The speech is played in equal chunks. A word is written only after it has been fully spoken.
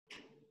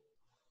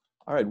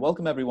All right,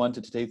 welcome everyone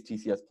to today's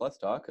TCS Plus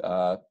talk.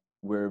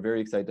 We're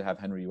very excited to have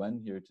Henry Yuen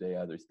here today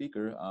as our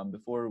speaker.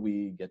 Before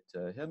we get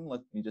to him,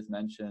 let me just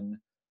mention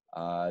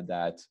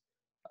that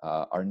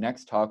our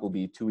next talk will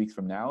be 2 weeks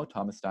from now.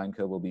 Thomas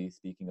Steinke will be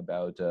speaking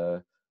about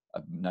a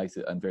nice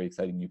and very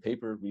exciting new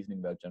paper, Reasoning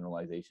about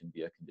Generalization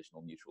via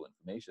Conditional Mutual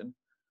Information.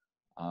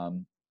 But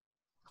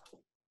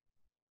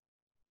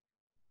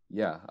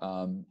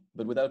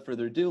without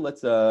further ado,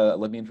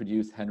 let me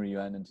introduce Henry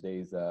Yuen in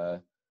today's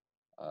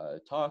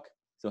talk.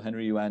 So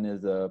Henry Yuen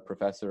is a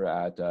professor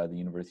at the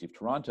University of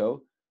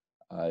Toronto.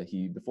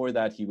 Before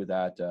that, he was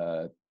at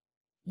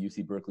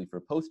UC Berkeley for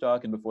a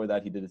postdoc, and before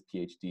that, he did his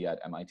PhD at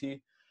MIT.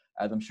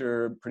 As I'm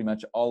sure pretty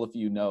much all of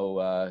you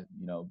know,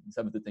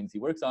 some of the things he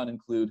works on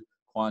include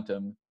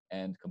quantum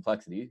and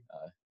complexity.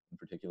 In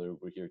particular,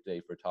 we're here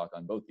today for a talk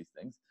on both these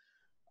things.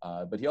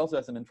 But he also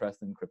has some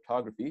interest in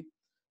cryptography.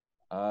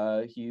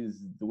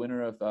 He's the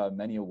winner of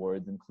many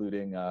awards,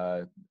 including,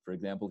 for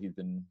example, he's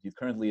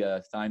currently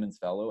a Simons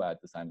Fellow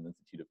at the Simons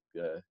Institute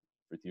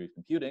for Theory of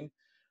Computing.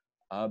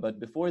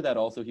 But before that,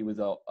 also he was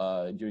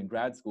during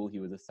grad school he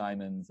was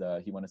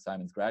he won a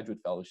Simons Graduate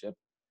Fellowship.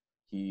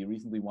 He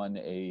recently won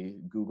a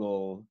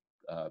Google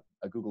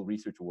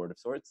Research Award of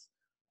sorts,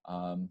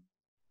 and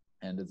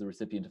is a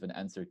recipient of an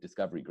NSERC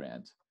Discovery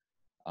Grant.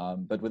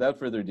 But without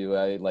further ado,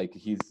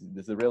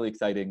 this is a really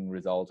exciting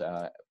result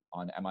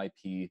on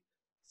MIP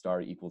 *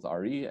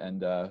 RE,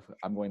 and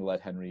I'm going to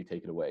let Henry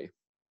take it away.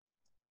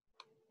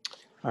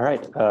 All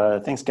right,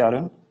 thanks,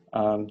 Gautam.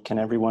 Can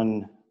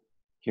everyone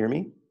hear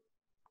me?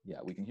 Yeah,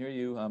 we can hear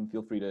you.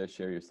 Feel free to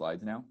share your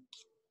slides now.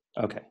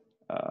 Okay.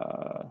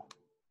 How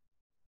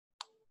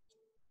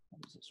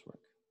does this work?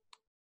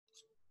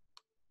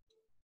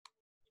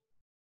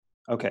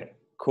 Okay,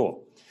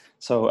 cool.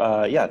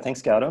 So yeah,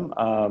 thanks, Gautam.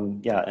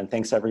 Yeah, and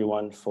thanks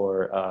everyone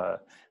for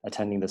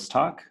attending this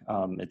talk.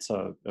 It's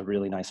a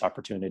really nice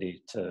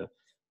opportunity to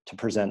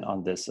present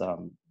on this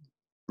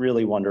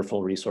really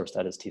wonderful resource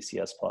that is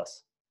TCS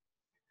Plus.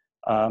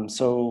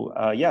 So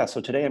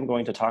today I'm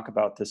going to talk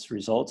about this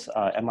result,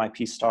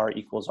 MIP *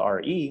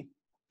 RE,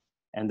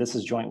 and this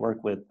is joint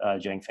work with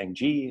Jiangfeng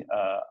Ji,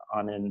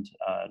 Anand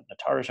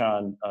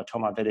Natarajan,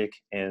 Toma Vidic,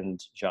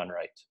 and John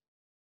Wright.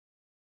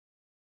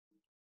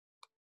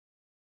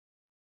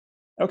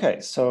 Okay,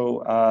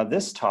 so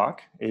this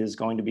talk is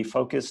going to be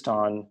focused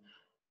on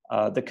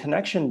the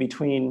connection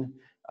between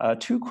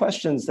two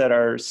questions that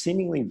are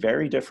seemingly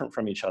very different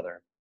from each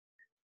other.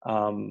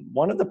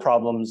 One of the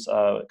problems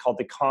called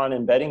the Connes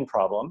Embedding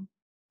Problem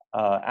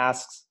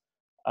asks,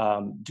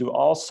 do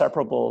all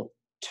separable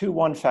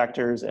 2-1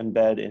 factors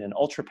embed in an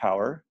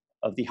ultrapower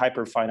of the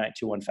hyperfinite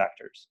 2-1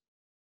 factors?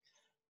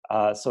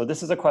 So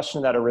this is a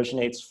question that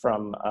originates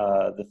from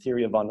the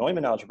theory of von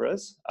Neumann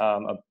algebras,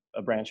 a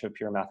branch of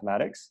pure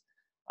mathematics.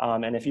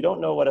 And if you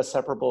don't know what a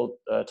separable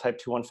type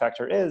 2-1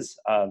 factor is,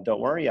 don't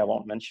worry, I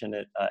won't mention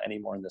it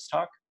anymore in this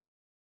talk.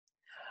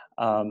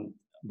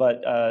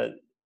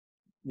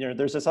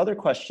 There's this other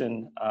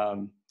question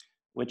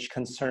which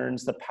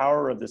concerns the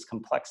power of this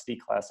complexity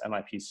class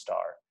MIP *.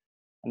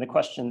 And the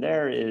question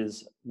there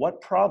is, what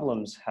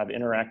problems have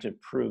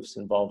interactive proofs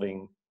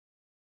involving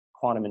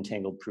quantum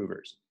entangled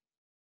provers?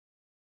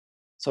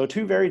 So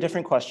two very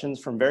different questions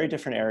from very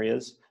different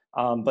areas,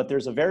 but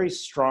there's a very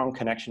strong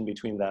connection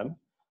between them.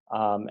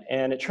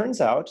 And it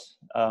turns out,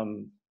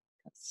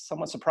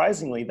 somewhat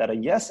surprisingly, that a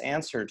yes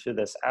answer to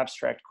this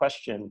abstract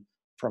question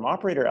from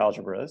operator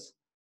algebras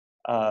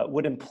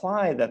would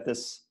imply that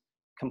this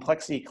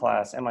complexity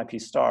class MIP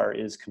 *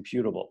 is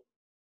computable.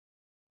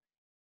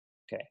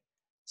 Okay,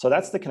 so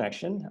that's the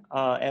connection.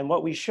 And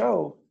what we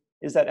show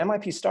is that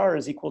MIP *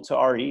 is equal to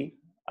RE,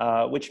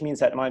 which means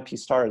that MIP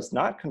 * is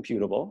not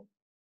computable.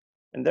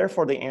 And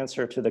therefore, the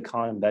answer to the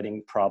Connes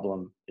embedding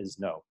problem is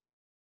no.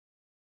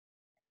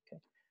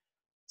 Okay.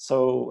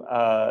 So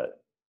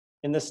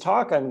in this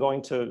talk, I'm going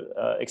to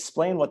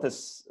explain what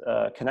this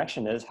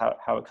connection is,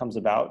 how it comes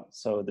about.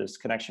 So this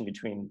connection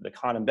between the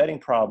Connes embedding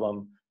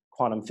problem,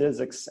 quantum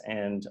physics,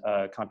 and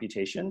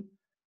computation.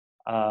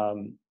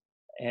 Then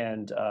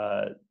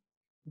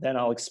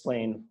I'll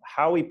explain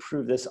how we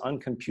prove this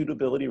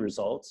uncomputability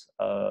result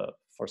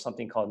for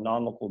something called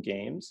nonlocal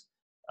games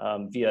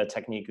via a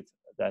technique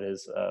that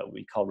is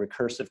we call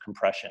recursive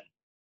compression.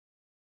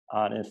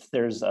 And if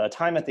there's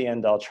time at the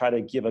end, I'll try to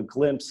give a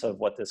glimpse of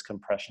what this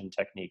compression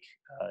technique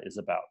is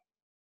about.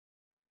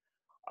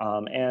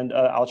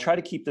 I'll try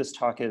to keep this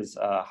talk as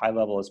high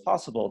level as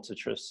possible to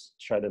just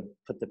try to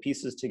put the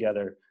pieces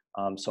together.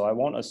 So I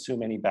won't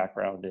assume any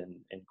background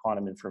in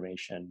quantum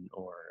information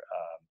or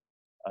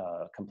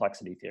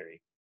complexity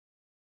theory.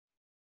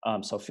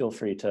 So feel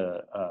free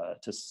to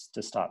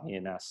stop me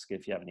and ask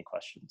if you have any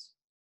questions.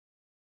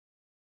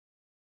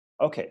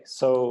 Okay,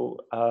 so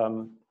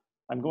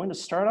I'm going to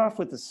start off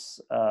with this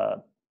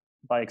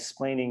by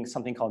explaining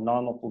something called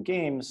nonlocal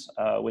games,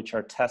 which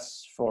are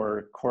tests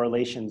for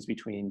correlations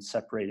between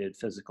separated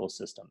physical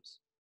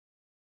systems.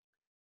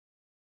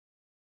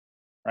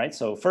 Right,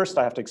 so first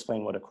I have to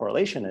explain what a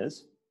correlation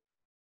is.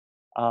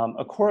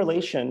 A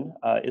correlation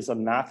is a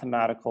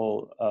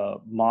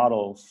mathematical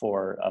model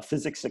for a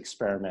physics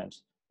experiment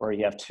where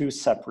you have two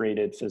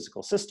separated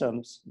physical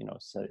systems,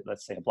 so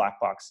let's say a black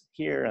box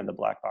here and the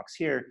black box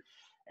here.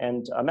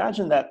 And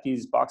imagine that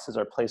these boxes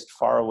are placed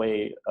far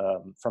away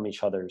from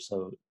each other,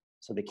 so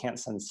they can't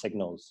send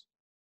signals.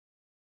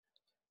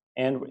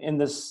 And in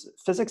this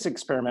physics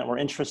experiment, we're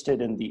interested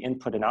in the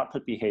input and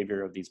output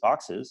behavior of these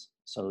boxes.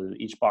 So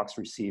each box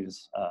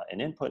receives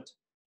an input,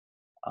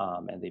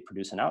 and they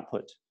produce an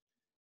output.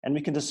 And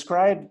we can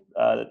describe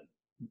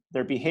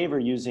their behavior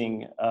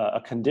using a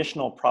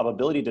conditional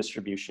probability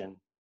distribution,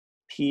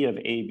 P of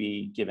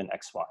AB given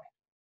XY.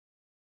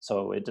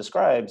 So it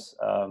describes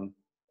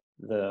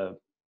the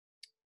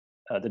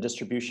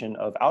distribution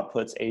of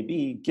outputs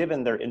AB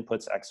given their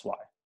inputs XY.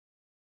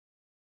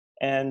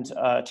 And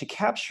to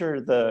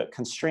capture the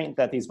constraint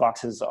that these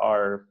boxes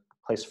are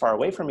placed far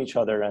away from each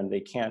other and they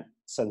can't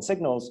send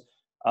signals,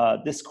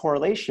 this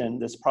correlation,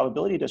 this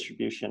probability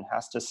distribution,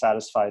 has to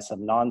satisfy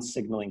some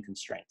non-signaling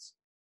constraints.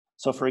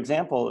 So for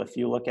example, if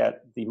you look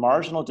at the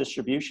marginal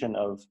distribution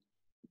of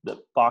the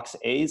box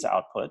A's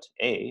output,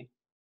 A,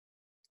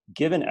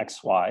 given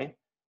XY,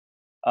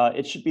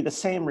 it should be the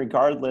same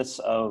regardless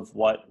of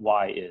what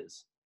Y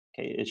is.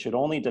 Okay, it should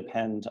only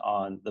depend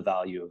on the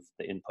value of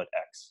the input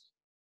X.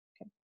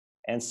 Okay.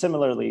 And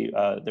similarly,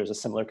 there's a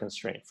similar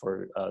constraint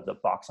for the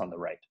box on the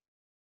right.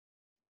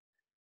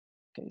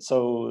 Okay,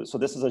 so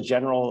this is a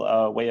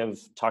general way of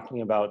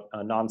talking about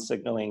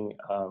non-signaling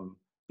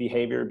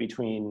behavior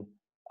between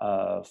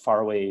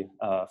faraway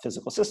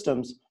physical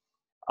systems.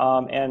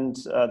 And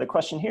the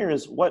question here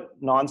is, what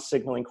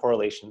non-signaling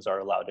correlations are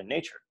allowed in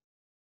nature?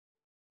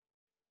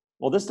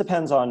 Well, this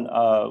depends on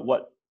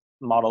what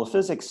model of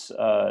physics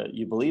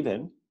you believe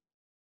in.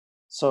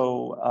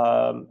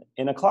 So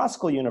in a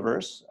classical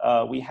universe,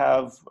 we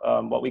have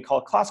what we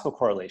call classical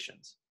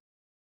correlations.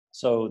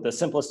 So the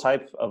simplest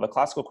type of a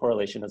classical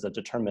correlation is a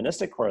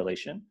deterministic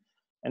correlation.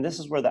 And this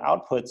is where the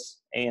outputs,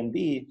 A and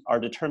B, are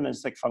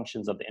deterministic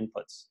functions of the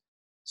inputs.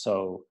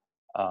 So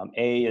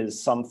A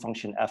is some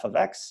function f of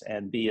x,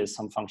 and B is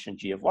some function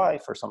g of y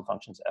for some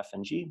functions f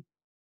and g.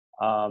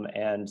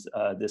 And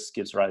this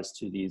gives rise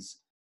to these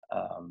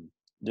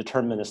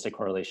deterministic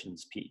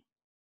correlations P.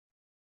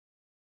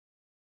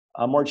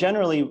 More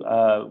generally,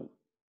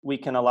 we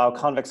can allow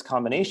convex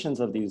combinations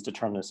of these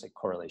deterministic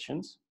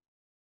correlations.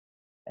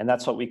 And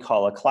that's what we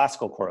call a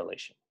classical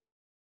correlation.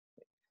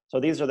 So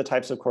these are the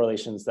types of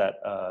correlations that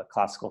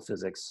classical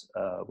physics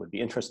would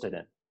be interested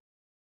in.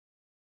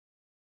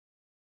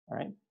 All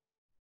right.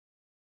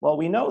 Well,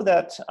 we know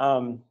that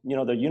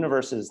the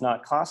universe is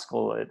not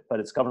classical, but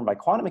it's governed by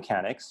quantum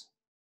mechanics.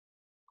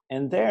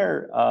 And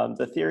there,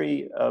 the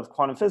theory of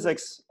quantum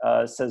physics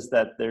says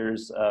that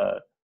there's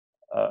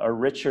a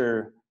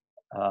richer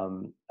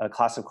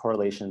class of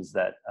correlations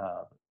that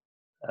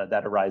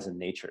arise in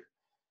nature.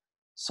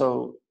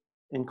 So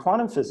in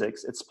quantum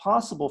physics, it's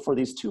possible for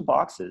these two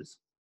boxes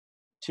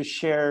to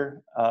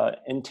share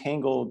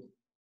entangled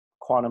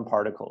quantum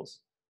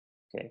particles.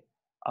 Okay,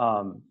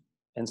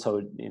 and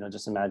so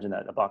just imagine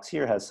that a box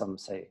here has some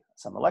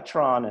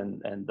electron,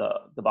 and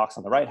the box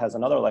on the right has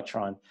another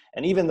electron.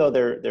 And even though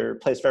they're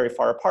placed very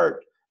far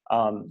apart,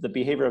 the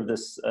behavior of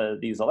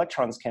these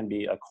electrons can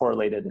be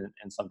correlated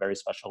in some very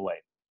special way.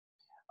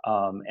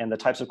 And the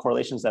types of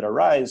correlations that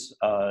arise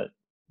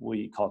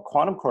we call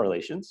quantum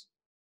correlations.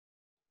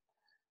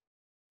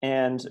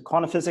 And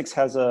quantum physics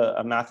has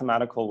a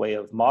mathematical way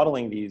of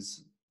modeling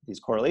these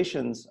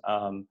correlations.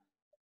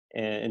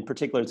 In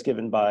particular, it's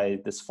given by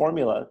this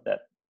formula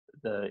that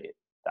the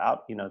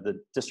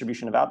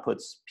distribution of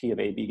outputs P of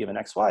AB given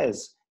XY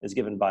is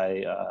given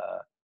by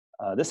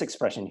this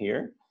expression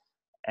here.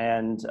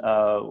 And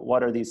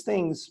what are these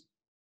things?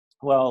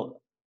 Well,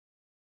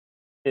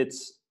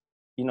 it's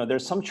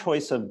there's some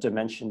choice of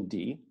dimension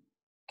D.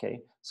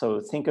 Okay, so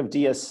think of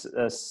D as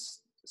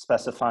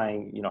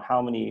specifying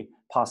how many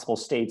possible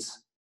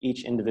states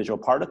each individual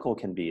particle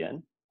can be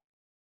in.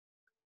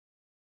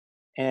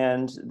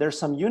 And there's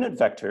some unit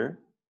vector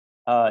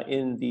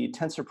in the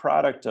tensor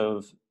product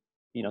of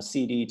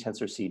CD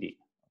tensor CD.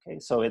 Okay,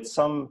 so it's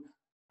some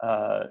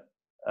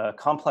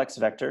complex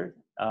vector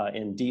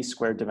in D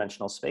squared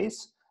dimensional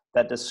space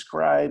that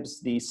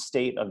describes the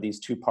state of these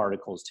two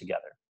particles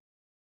together.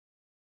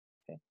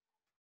 Okay.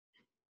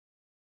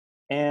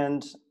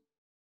 And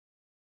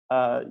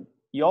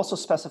you also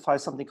specify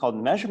something called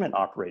measurement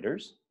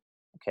operators.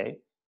 Okay,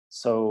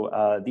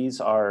 so these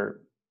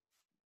are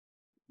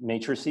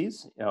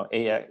matrices,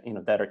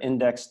 that are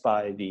indexed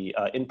by the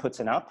inputs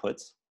and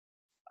outputs,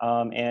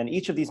 and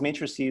each of these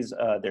matrices,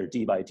 they're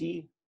D by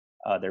D,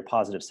 they're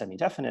positive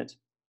semi-definite,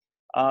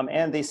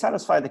 and they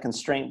satisfy the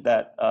constraint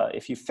that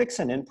if you fix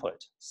an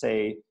input,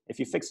 say if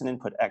you fix an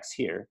input X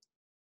here,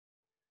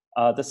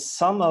 the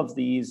sum of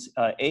these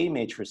A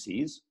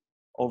matrices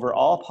over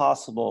all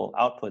possible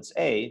outputs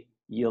A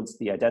yields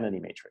the identity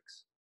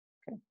matrix.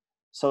 Okay,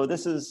 so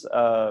this is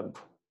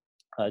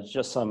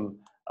just some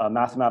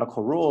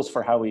mathematical rules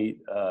for how we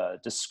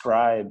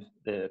describe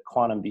the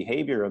quantum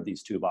behavior of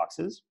these two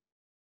boxes.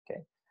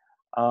 Okay,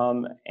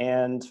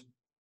 and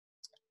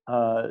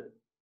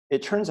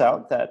it turns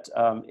out that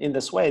in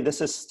this way,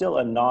 this is still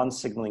a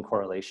non-signaling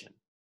correlation,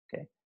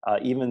 okay?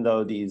 Even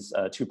though these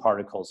two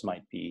particles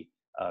might be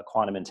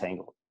quantum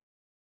entangled,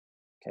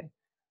 okay?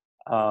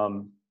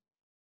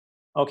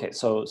 Okay,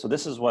 so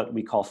this is what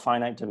we call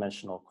finite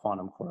dimensional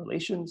quantum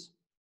correlations.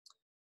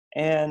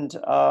 And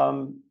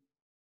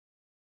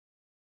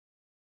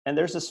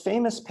there's this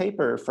famous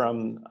paper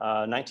from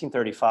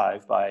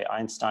 1935 by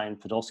Einstein,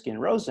 Podolsky,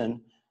 and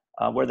Rosen,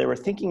 where they were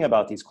thinking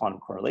about these quantum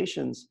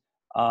correlations,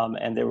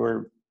 and they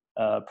were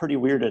pretty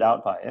weirded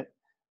out by it.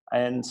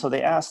 And so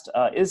they asked,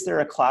 is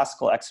there a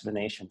classical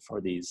explanation for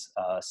these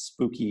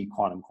spooky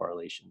quantum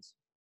correlations?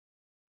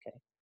 Okay.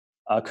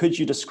 Could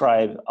you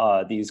describe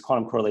these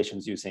quantum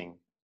correlations using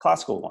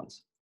classical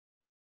ones?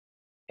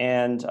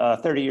 And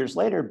 30 years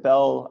later,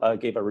 Bell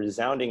gave a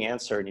resounding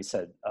answer, and he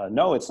said,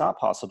 no, it's not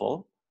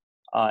possible.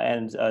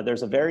 And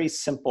there's a very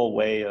simple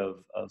way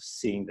of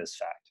seeing this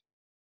fact.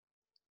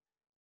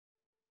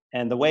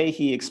 And the way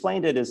he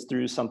explained it is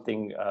through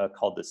something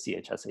called the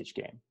CHSH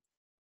game.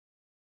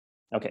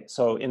 Okay,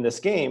 so in this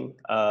game,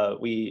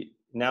 we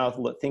now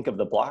think of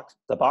the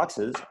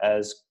boxes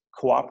as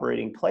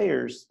cooperating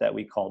players that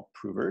we call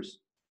provers.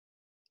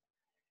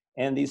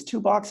 And these two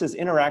boxes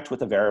interact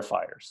with a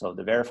verifier. So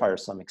the verifier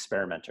is some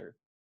experimenter,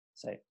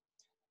 say.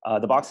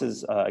 The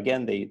boxes,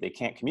 again, they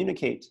can't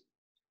communicate.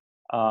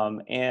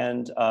 And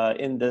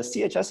in the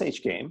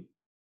CHSH game,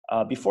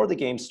 before the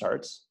game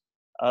starts,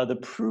 the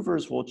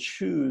provers will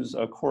choose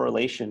a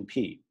correlation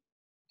P,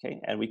 okay?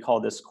 And we call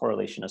this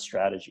correlation a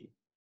strategy.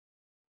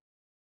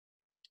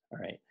 All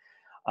right.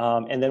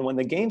 And then when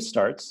the game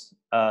starts,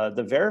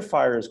 the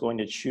verifier is going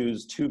to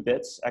choose two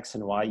bits, X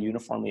and Y,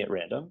 uniformly at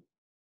random.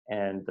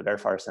 And the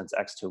verifier sends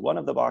X to one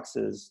of the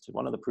boxes, to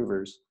one of the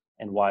provers,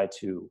 and Y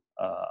to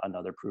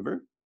another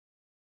prover.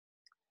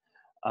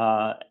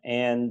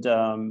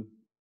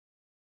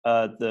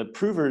 The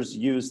provers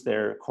use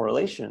their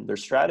correlation, their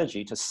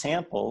strategy, to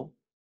sample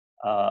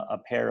a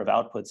pair of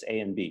outputs A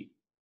and B.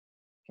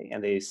 Okay,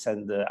 and they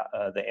send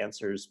the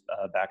answers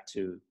back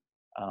to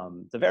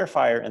the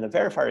verifier, and the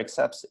verifier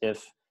accepts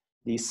if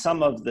the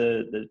sum of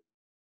the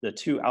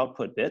two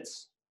output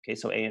bits, okay,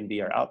 so A and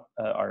B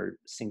are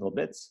single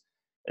bits,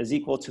 is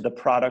equal to the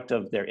product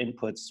of their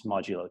inputs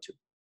modulo 2.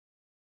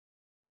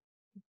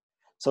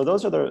 So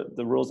those are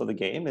the rules of the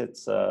game.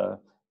 It's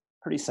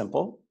pretty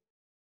simple.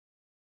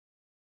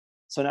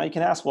 So now you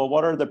can ask, well,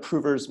 what are the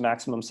provers'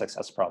 maximum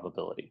success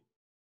probability?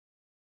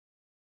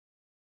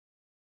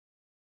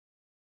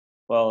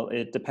 Well,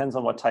 it depends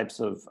on what types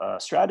of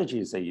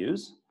strategies they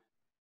use.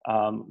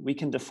 We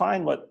can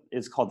define what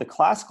is called the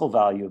classical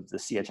value of the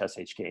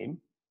CHSH game.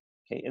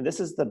 Okay, and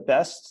this is the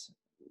best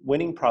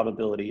winning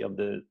probability of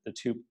the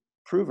two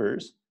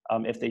provers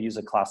if they use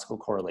a classical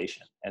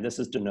correlation. And this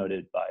is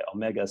denoted by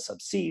omega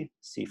sub C,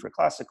 C for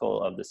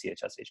classical, of the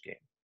CHSH game.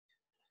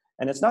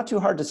 And it's not too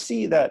hard to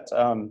see that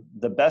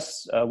the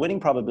best winning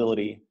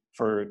probability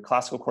for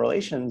classical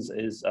correlations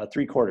is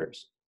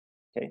 3/4.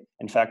 Okay?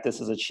 In fact,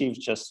 this is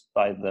achieved just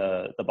by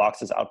the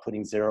boxes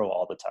outputting 0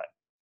 all the time.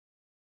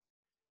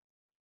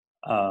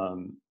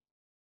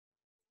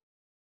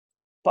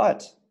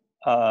 But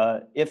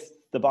if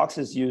the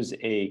boxes use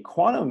a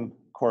quantum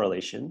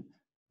correlation,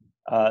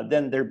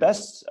 then their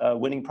best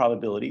winning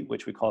probability,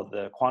 which we call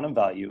the quantum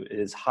value,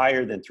 is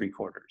higher than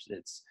 3/4.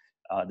 It's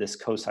this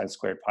cosine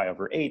squared pi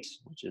over 8,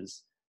 which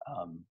is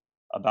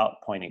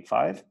about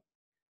 0.85.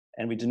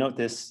 And we denote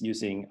this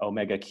using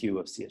omega q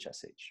of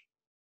CHSH.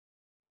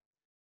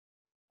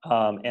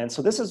 And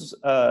so this is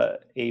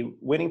a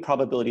winning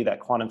probability that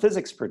quantum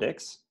physics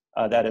predicts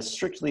that is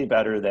strictly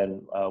better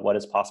than what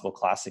is possible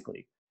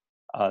classically.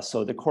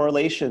 So the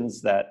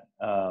correlations that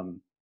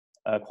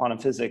quantum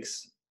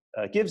physics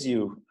gives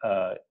you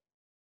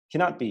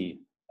cannot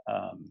be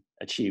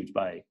achieved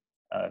by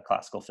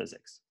classical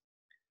physics.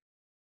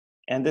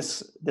 And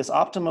this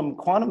optimum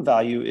quantum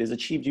value is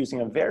achieved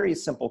using a very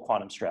simple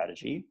quantum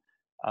strategy.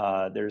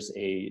 There's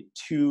a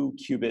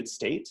 2-qubit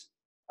state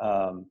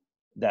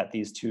that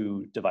these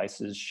two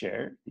devices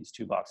share, these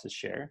two boxes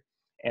share.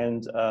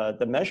 And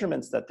the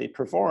measurements that they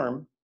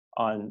perform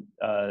on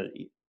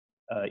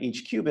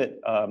each qubit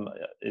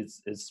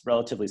is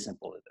relatively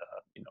simple.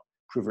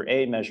 Prover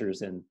A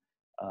measures in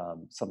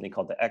something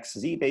called the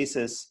XZ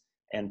basis,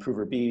 and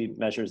prover B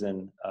measures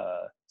in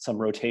some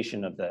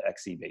rotation of the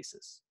XZ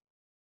basis.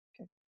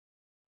 Okay.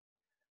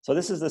 So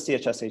this is the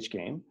CHSH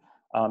game,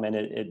 and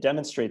it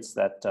demonstrates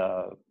that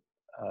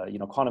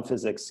quantum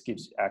physics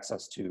gives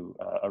access to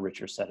a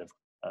richer set of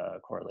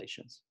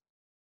correlations.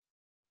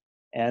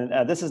 And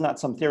this is not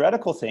some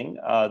theoretical thing.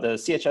 The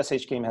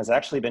CHSH game has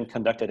actually been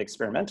conducted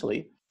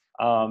experimentally,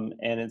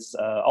 and it's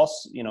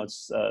also,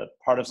 it's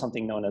part of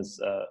something known as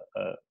a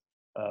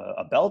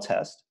Bell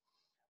test.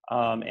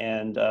 As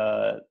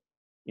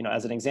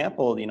an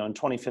example, in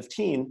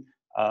 2015,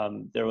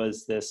 there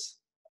was this,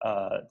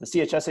 the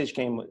CHSH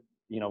game,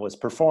 was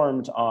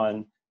performed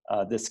on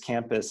this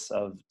campus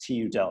of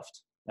TU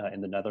Delft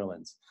in the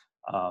Netherlands,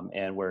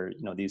 and where,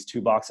 these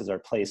two boxes are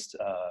placed,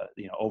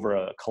 over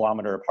a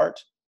kilometer apart.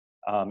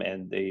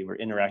 and they were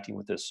interacting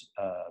with this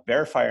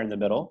verifier in the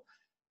middle.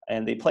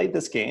 And they played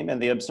this game,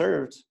 and they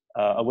observed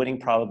a winning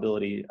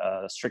probability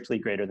strictly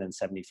greater than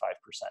 75%,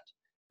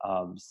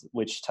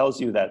 which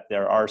tells you that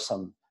there are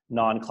some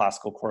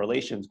non-classical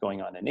correlations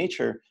going on in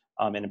nature,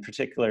 and in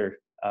particular,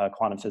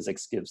 quantum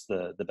physics gives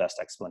the best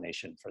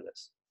explanation for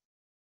this.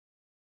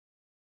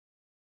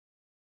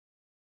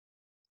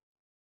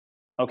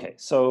 Okay,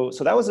 so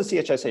that was a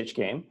CHSH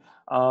game,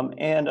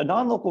 and a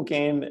non-local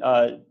game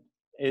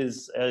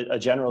is a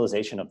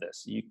generalization of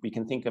this. We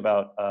can think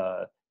about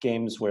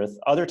games with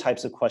other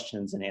types of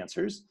questions and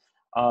answers.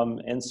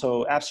 And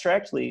so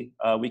abstractly,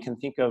 we can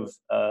think of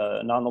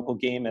a non-local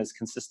game as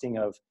consisting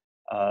of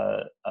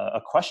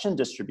a question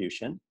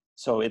distribution.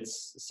 So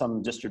it's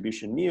some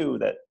distribution mu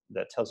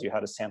that tells you how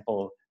to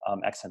sample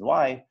x and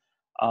y.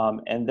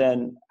 And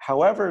then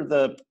however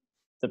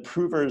the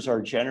provers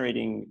are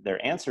generating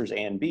their answers A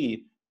and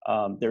B,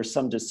 there's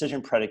some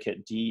decision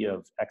predicate D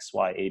of x,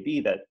 y, A,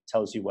 B that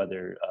tells you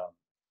whether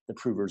the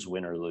provers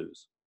win or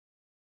lose.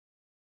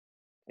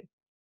 Okay.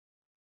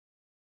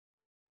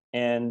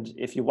 And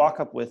if you walk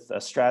up with a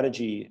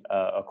strategy,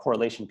 a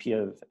correlation P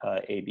of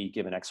A, B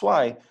given x,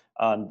 y,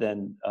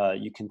 then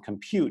you can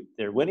compute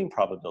their winning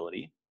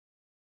probability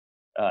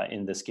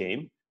in this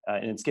game.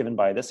 And it's given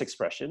by this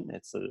expression.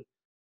 It's a,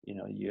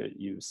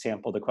 you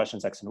sample the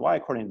questions x and y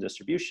according to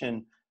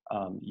distribution.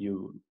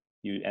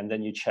 And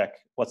then you check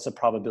what's the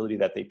probability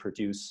that they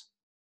produce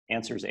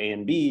answers A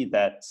and B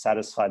that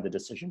satisfy the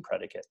decision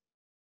predicate.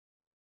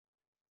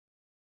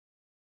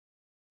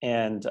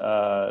 And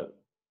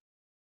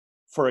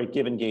for a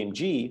given game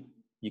G,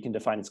 you can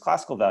define its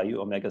classical value,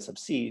 omega sub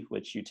c,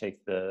 which you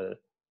take the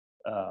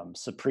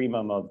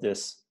supremum of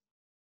this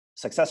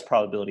success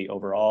probability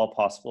over all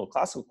possible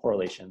classical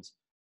correlations,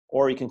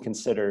 or you can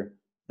consider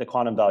the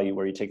quantum value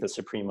where you take the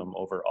supremum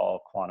over all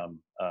quantum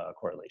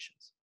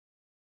correlations.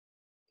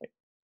 Okay.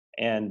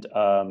 And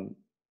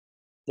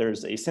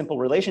there's a simple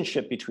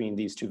relationship between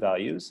these two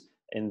values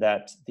in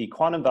that the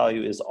quantum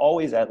value is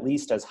always at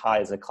least as high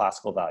as a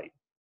classical value.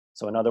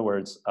 So in other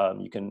words,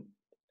 you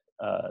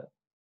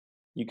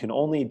can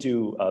only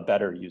do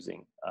better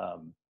using,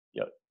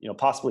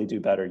 possibly do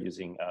better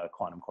using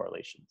quantum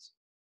correlations.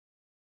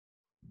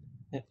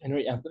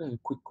 Henry, I've got a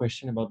quick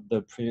question about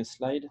the previous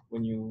slide.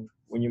 When you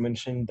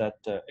mentioned that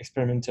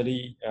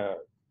experimentally,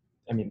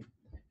 I mean,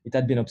 it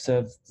had been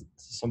observed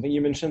something.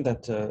 You mentioned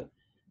that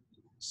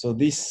so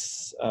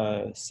this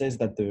says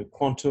that the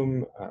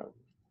quantum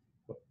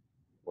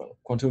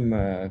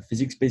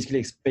physics basically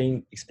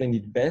explained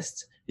it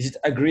best. Is it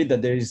agreed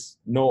that there is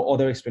no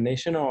other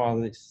explanation, or are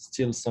there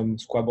still some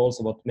squabbles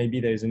about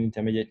maybe there is an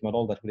intermediate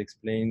model that would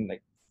explain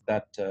like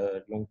that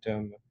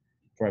long-term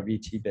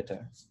probability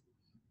better?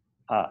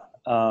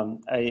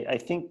 I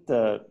think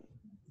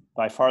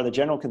by far the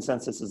general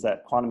consensus is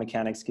that quantum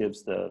mechanics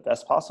gives the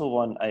best possible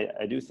one.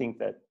 I do think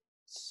that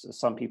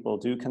some people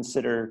do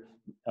consider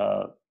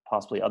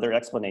possibly other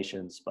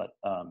explanations, but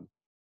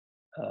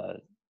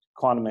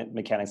quantum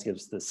mechanics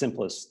gives the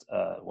simplest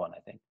one, I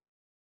think.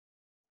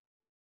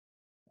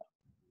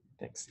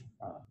 Thanks.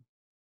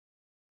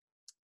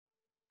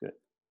 Good.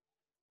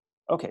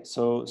 Okay,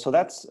 so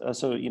that's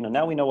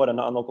now we know what a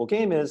non-local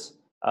game is.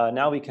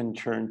 Now we can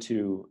turn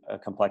to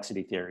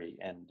complexity theory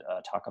and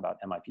talk about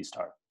MIP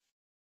star.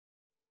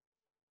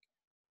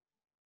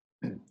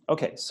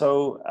 Okay,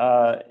 so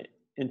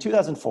in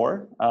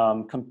 2004,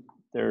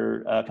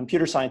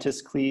 computer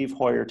scientists Cleve,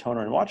 Hoyer,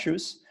 Toner, and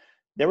Watrous,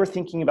 they were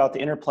thinking about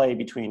the interplay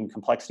between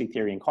complexity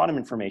theory and quantum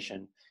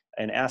information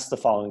and asked the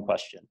following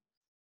question.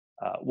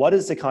 What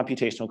is the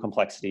computational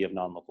complexity of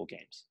non-local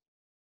games?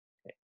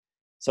 Okay.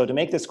 So to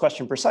make this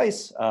question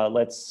precise,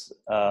 let's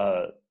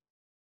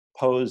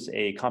pose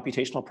a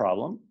computational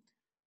problem.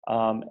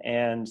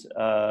 And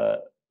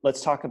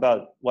let's talk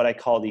about what I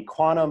call the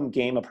quantum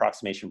game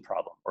approximation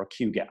problem, or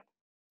QGAP.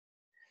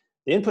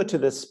 The input to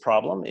this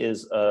problem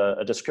is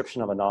a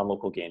description of a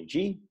non-local game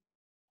G.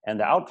 And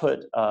the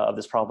output of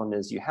this problem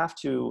is you have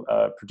to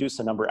produce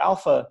a number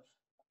alpha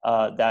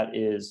that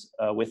is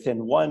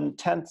within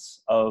 1/10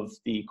 of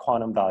the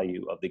quantum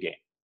value of the game.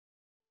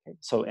 Okay,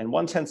 so, and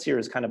 1/10 here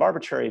is kind of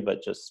arbitrary,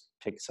 but just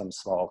pick some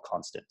small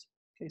constant.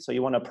 Okay, so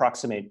you want to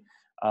approximate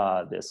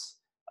this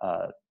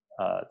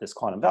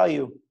quantum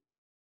value.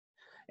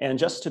 And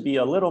just to be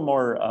a little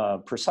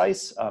more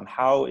precise,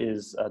 how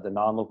is the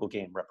non-local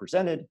game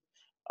represented?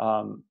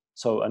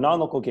 So a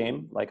non-local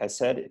game, like I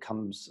said, it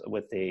comes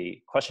with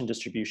a question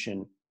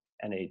distribution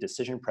and a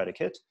decision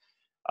predicate.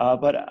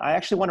 But I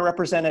actually want to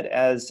represent it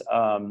as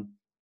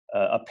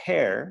a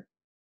pair,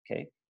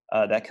 okay,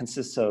 that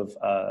consists of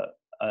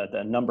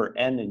the number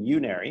n in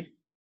unary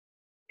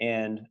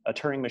and a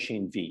Turing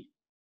machine V.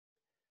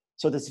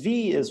 So this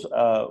V is,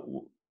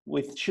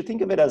 we should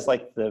think of it as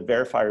like the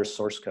verifier's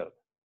source code.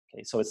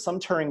 Okay, so it's some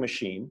Turing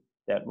machine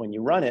that when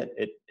you run it,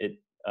 it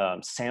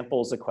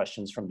samples the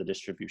questions from the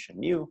distribution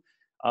mu,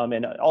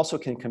 and it also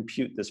can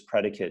compute this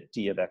predicate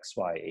D of x,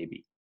 y, a,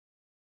 b.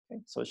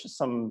 Okay, so it's just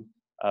some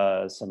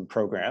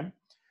program.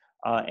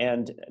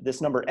 And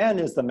this number n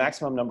is the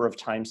maximum number of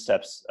time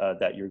steps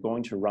that you're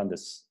going to run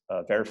this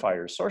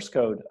verifier source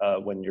code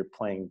when you're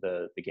playing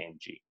the game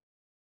G.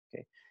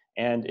 Okay.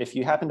 And if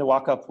you happen to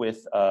walk up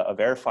with a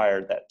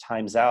verifier that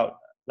times out,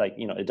 like,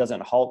 it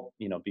doesn't halt,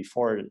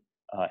 before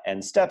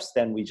n steps,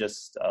 then we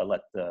just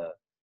let the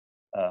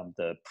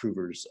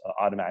provers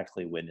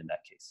automatically win in that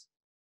case.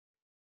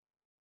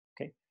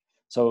 Okay.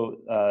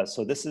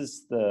 So this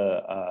is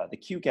the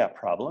Q-gap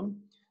problem.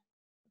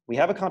 We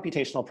have a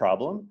computational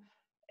problem.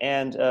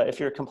 And if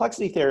you're a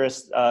complexity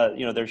theorist,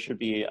 there should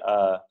be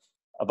a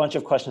bunch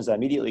of questions that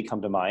immediately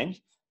come to mind.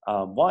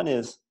 One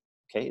is,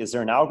 okay, is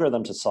there an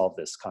algorithm to solve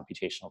this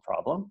computational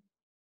problem?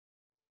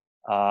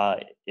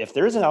 If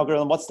there is an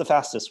algorithm, what's the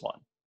fastest one,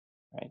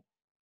 right?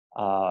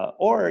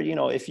 Or,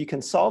 if you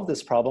can solve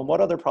this problem, what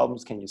other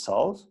problems can you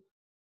solve?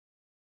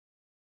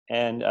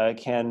 And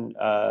can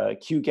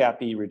Q-gap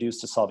be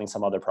reduced to solving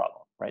some other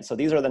problem, right? So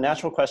these are the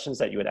natural questions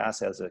that you would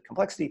ask as a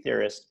complexity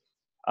theorist.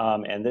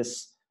 And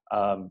this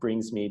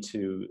brings me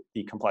to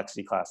the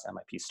complexity class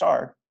MIP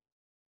star.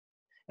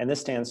 And this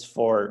stands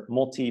for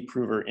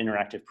multi-prover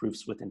interactive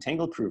proofs with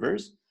entangled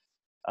provers.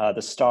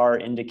 The star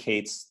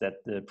indicates that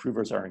the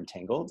provers are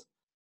entangled.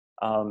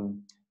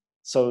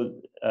 So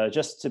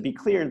just to be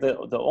clear,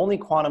 the only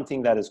quantum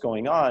thing that is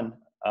going on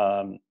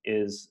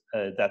is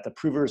that the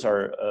provers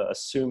are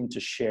assumed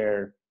to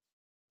share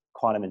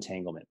quantum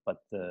entanglement, but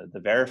the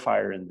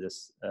verifier in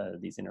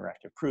these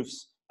interactive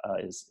proofs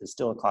is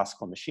still a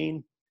classical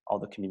machine. All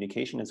the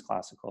communication is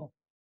classical.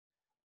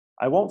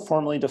 I won't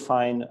formally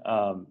define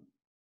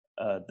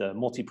the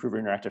multi-prover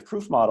interactive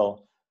proof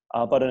model,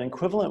 but an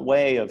equivalent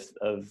way of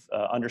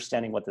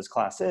understanding what this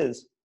class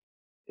is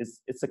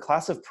it's a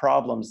class of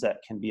problems that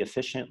can be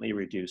efficiently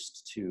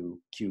reduced to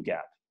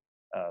Q-gap,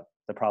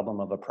 the problem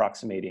of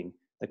approximating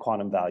the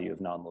quantum value of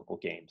non-local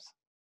games.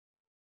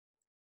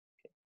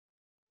 Okay.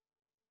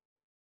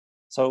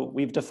 So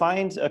we've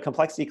defined a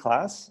complexity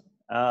class,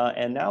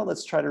 and now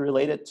let's try to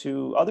relate it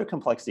to other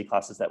complexity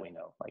classes that we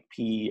know, like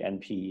P,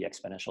 NP,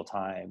 exponential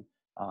time,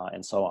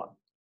 and so on.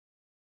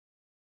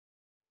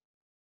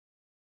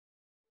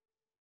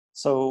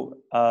 So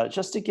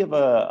just to give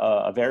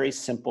a very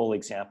simple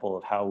example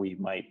of how we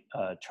might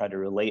try to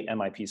relate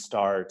MIP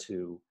star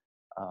to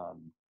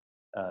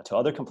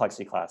other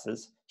complexity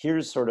classes,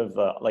 here's sort of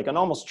like an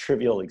almost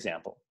trivial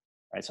example.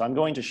 Right? So I'm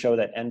going to show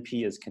that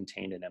NP is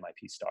contained in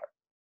MIP star.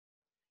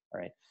 All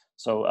right.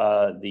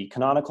 So the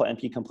canonical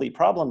NP complete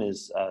problem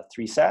is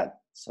 3-sat.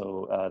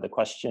 So the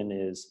question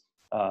is,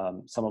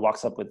 someone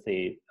walks up with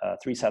a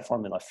 3-sat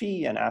formula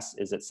phi and asks,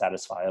 is it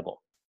satisfiable?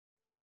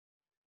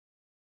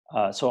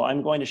 So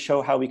I'm going to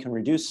show how we can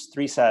reduce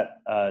 3-sat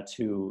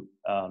to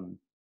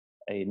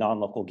a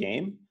non-local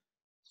game.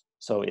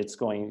 So it's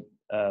going,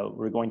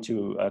 we're going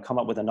to come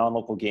up with a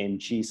non-local game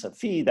G sub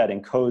phi that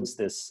encodes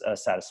this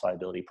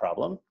satisfiability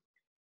problem.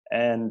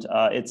 And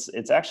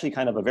it's actually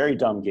kind of a very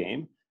dumb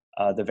game.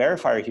 The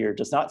verifier here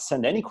does not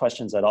send any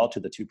questions at all to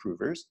the two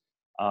provers.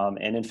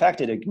 And in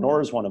fact, it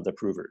ignores one of the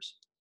provers.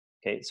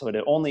 Okay, so it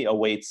only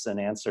awaits an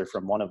answer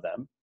from one of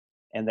them.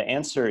 And the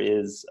answer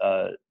is,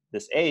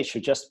 this A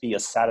should just be a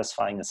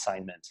satisfying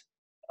assignment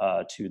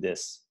to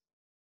this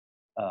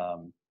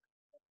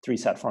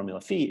 3-sat formula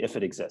phi if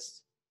it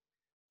exists.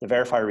 The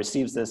verifier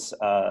receives this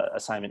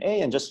assignment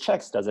A and just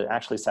checks, does it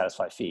actually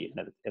satisfy phi?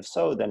 And if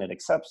so, then it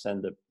accepts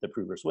and the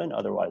provers win,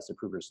 otherwise the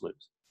provers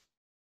lose.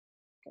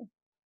 Okay.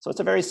 So it's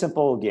a very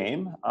simple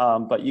game,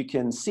 but you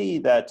can see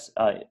that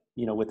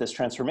with this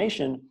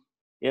transformation,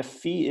 if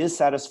phi is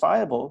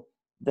satisfiable,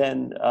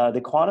 then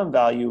the quantum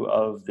value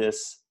of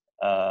this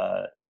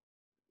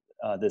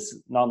this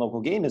non-local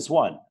game is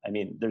 1. I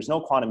mean, there's no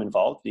quantum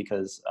involved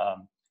because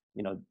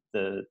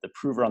the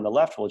prover on the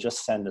left will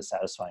just send a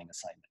satisfying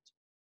assignment.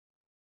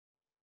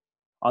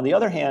 On the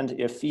other hand,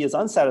 if phi is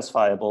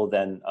unsatisfiable,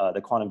 then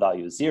the quantum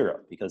value is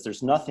 0 because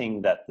there's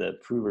nothing that the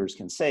provers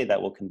can say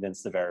that will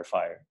convince the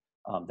verifier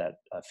that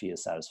phi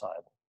is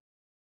satisfiable.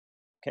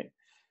 Okay,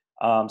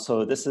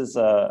 so this is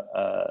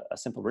a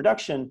simple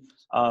reduction,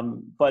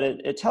 but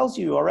it tells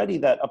you already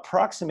that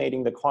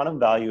approximating the quantum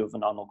value of a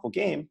non-local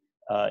game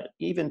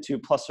even to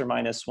plus or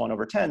minus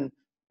 1/10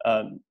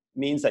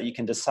 means that you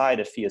can decide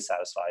if phi is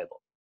satisfiable.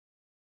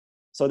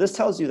 So this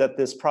tells you that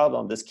this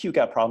problem, this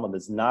Q-gap problem,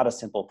 is not a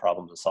simple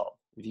problem to solve.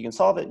 If you can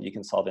solve it, you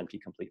can solve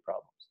NP-complete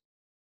problems.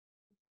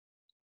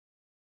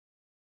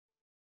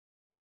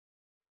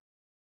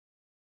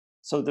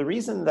 So the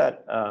reason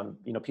that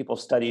people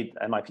studied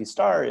MIP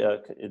star,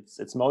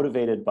 it's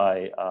motivated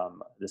by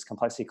this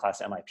complexity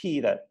class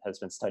MIP that has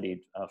been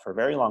studied for a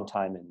very long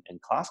time in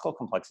classical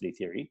complexity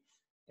theory.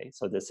 Okay,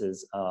 so this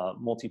is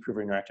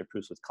multi-prover interactive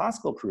proofs with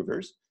classical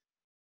provers.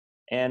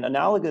 And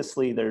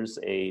analogously, there's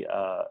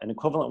an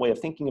equivalent way of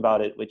thinking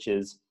about it, which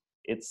is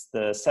it's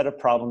the set of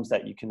problems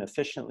that you can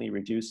efficiently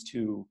reduce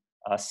to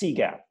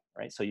C-gap,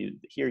 right? So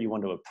here you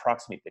want to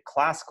approximate the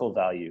classical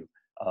value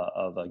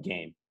of a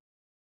game.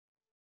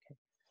 Okay.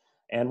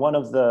 And one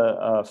of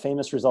the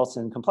famous results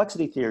in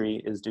complexity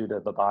theory is due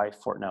to Babai,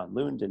 Fortnow, and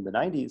Lund in the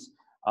 90s.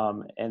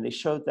 And they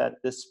showed that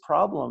this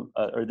problem,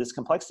 or this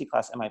complexity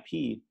class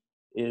MIP,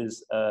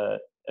 is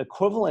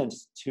equivalent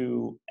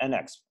to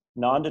nx,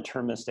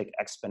 non-deterministic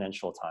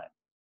exponential time.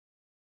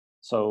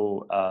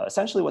 So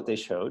essentially what they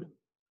showed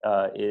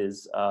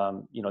is,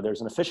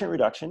 there's an efficient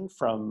reduction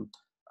from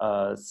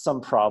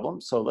some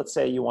problem. So let's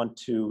say you want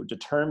to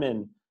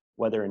determine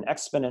whether an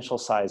exponential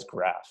size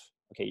graph,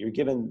 okay, you're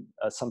given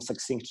some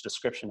succinct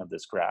description of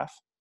this graph,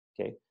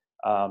 okay,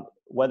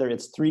 whether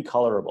it's 3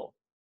 colorable.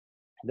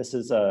 This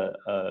is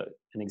an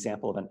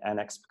example of an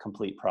NX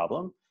complete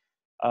problem.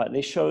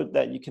 They showed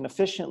that you can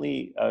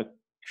efficiently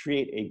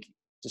create a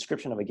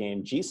description of a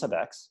game G sub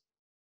x,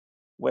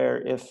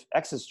 where if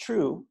x is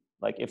true,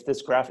 like if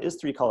this graph is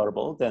 3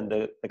 colorable, then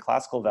the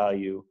classical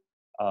value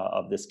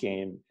of this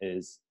game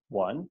is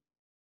 1.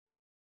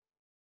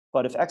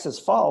 But if x is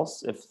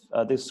false, if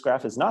this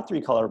graph is not 3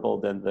 colorable,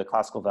 then the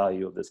classical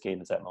value of this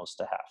game is at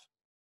most a half.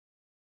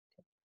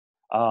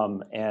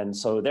 And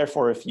so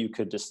therefore, if you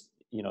could just,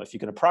 if you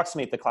can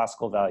approximate the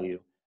classical value,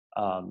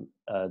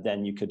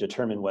 then you could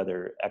determine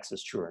whether x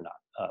is true or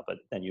not. But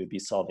then you would be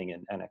solving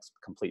an NX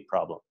complete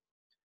problem.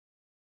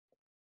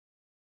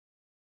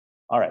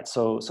 All right,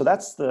 so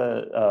that's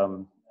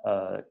the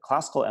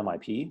classical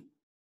MIP.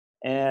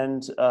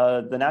 And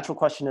the natural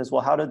question is,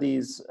 well, how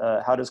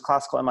does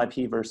classical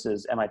MIP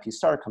versus MIP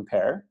star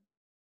compare?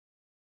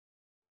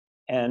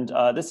 And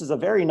this is a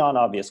very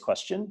non-obvious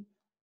question.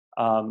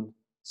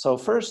 So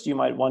first, you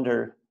might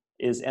wonder,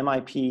 is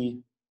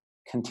MIP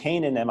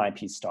contain an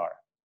MIP star?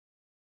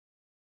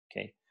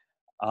 Okay,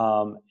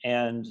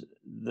 and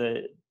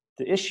the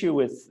issue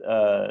with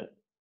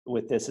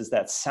this is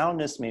that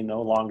soundness may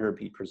no longer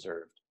be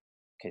preserved.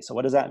 Okay, so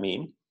what does that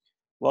mean?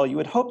 Well, you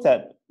would hope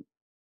that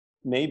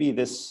maybe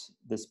this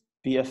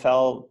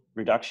BFL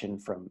reduction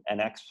from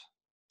NX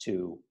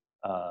to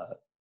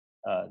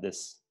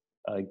this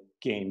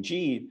game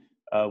G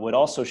would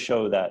also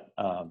show that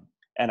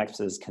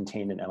NX is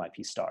contained in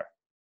MIP star.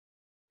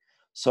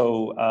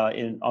 So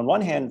on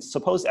one hand,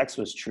 suppose X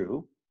was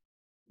true,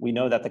 we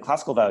know that the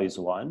classical value is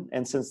 1,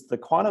 and since the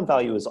quantum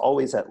value is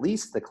always at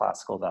least the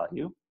classical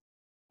value,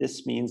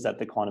 this means that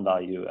the quantum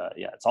value,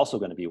 it's also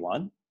going to be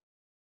 1.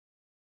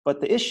 But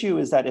the issue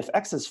is that if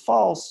X is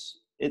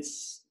false,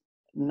 it's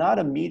not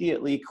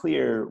immediately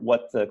clear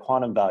what the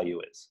quantum value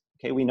is.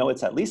 Okay, we know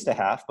it's at least a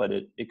half, but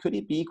it could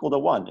be equal to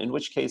 1, in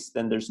which case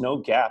then there's no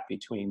gap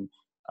between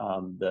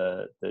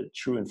the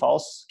true and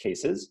false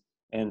cases,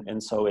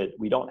 and so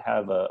we don't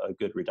have a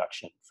good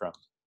reduction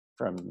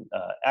from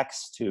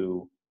X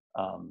to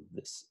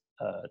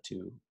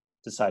to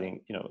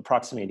deciding,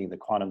 approximating the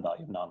quantum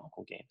value of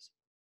non-local games.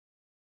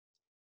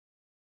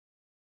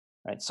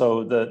 Right,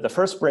 so the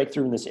first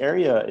breakthrough in this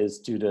area is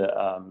due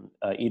to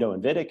Ito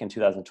and Vidic in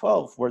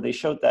 2012, where they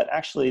showed that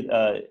actually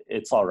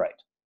it's all right.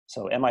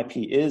 So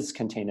MIP is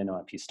contained in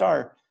MIP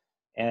star,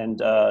 and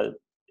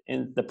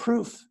the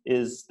proof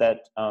is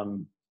that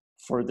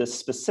for the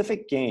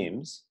specific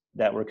games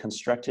that were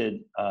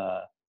constructed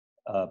by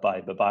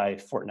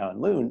Fortnow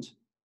and Lund,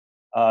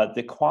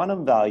 the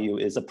quantum value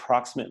is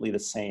approximately the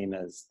same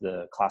as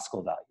the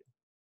classical value.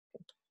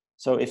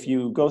 So if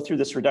you go through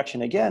this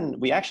reduction again,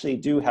 we actually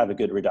do have a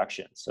good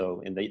reduction.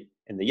 So in the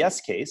yes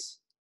case,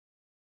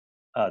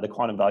 the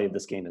quantum value of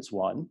this game is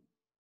 1.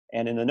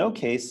 And in the no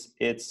case,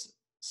 it's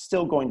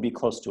still going to be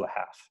close to a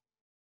half,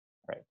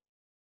 right?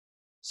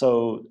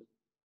 So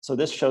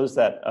this shows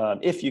that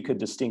if you could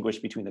distinguish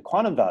between the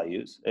quantum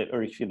values,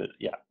 or if you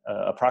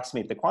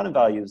approximate the quantum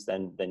values,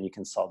 then you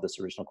can solve this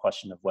original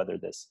question of whether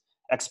this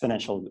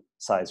exponential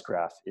size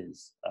graph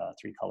is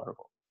 3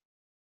 colorable.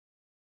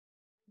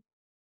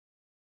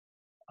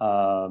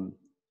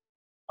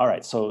 All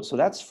right, so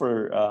that's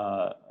for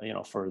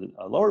for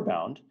a lower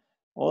bound.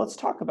 Well, let's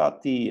talk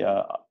about the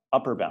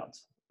upper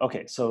bounds.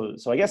 Okay, so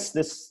I guess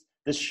this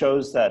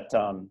shows that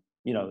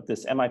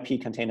this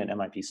MIP contained in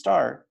MIP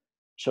star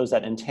shows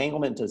that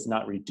entanglement does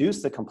not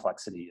reduce the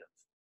complexity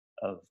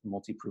of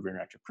multi-prover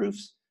interactive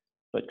proofs,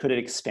 but could it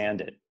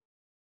expand it?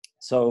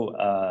 So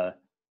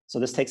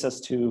this takes us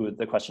to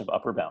the question of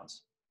upper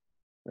bounds,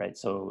 right?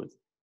 So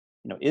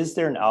is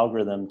there an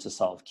algorithm to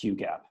solve Q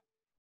gap?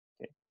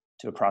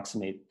 To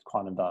approximate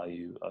quantum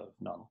value of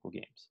non-local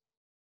games.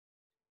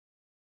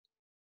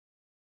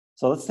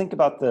 So let's think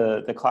about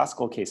the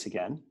classical case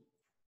again.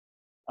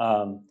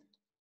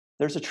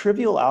 There's a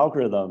trivial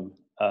algorithm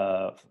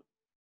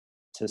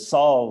to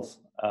solve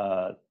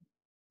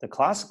the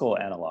classical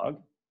analog.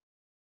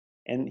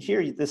 And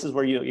here, this is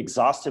where you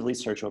exhaustively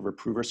search over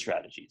prover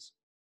strategies.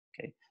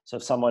 Okay, so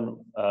if someone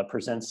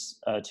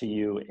presents to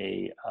you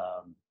a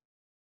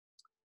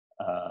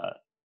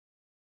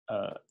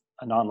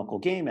non-local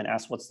game and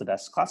asks what's the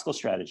best classical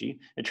strategy,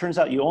 it turns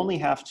out you only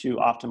have to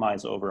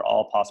optimize over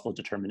all possible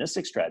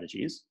deterministic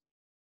strategies,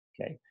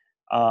 okay?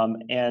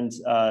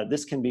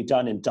 This can be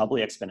done in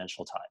doubly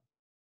exponential time.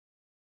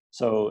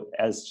 So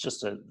as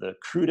just the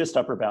crudest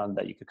upper bound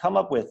that you could come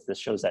up with, this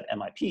shows that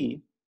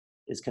MIP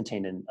is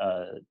contained in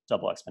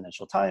double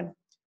exponential time.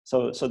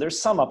 So there's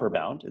some upper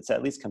bound, it's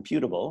at least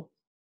computable,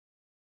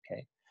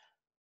 okay?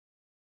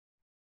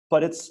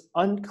 But it's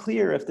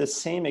unclear if this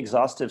same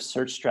exhaustive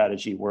search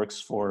strategy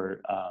works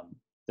for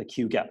the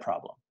Q gap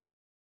problem.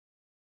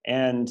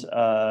 And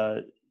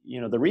the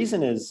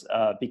reason is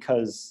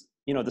because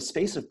the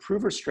space of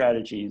prover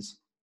strategies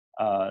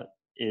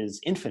is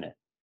infinite.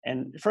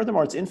 And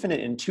furthermore, it's infinite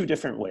in two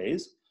different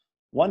ways.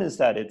 One is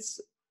that it's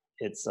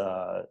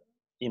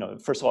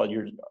first of all,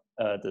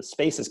 the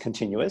space is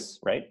continuous,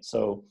 right?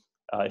 So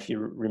if you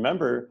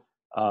remember,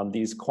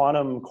 these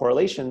quantum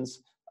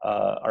correlations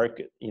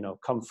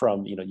come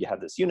from, you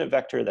have this unit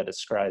vector that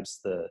describes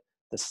the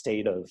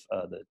state of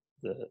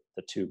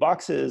the two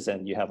boxes,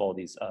 and you have all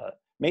these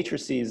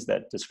matrices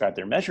that describe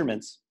their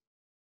measurements.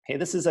 Okay,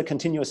 this is a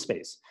continuous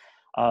space.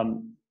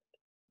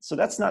 So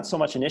that's not so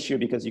much an issue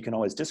because you can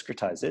always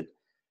discretize it.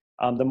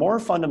 The more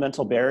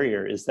fundamental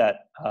barrier is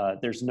that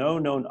there's no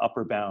known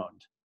upper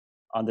bound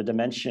on the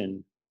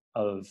dimension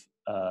of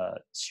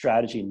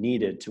strategy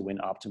needed to win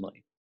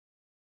optimally,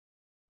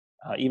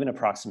 even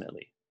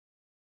approximately.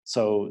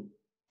 So,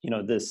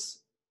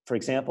 for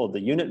example, the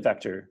unit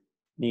vector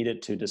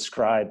needed to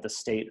describe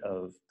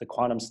the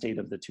quantum state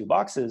of the two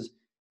boxes,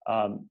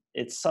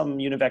 it's some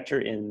unit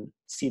vector in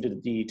C to the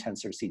D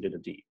tensor C to the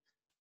D.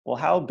 Well,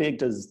 how big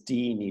does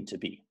D need to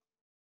be?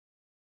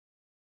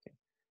 Okay.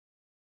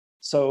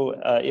 So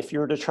if you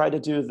were to try to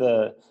do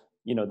the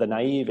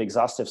naive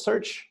exhaustive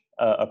search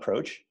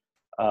approach,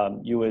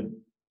 you would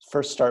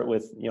first start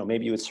with,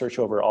 maybe you would search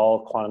over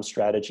all quantum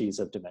strategies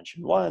of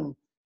dimension 1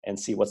 and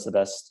see what's the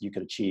best you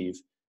could achieve,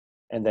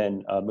 and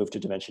then move to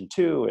dimension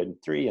 2 and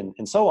 3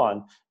 and so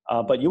on.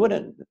 But you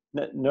wouldn't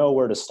know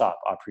where to stop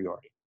a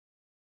priori.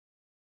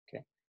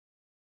 Okay.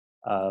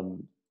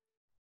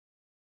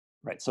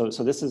 Right. So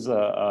this is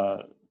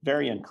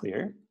very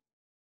unclear.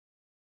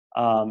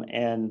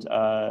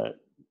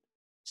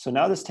 So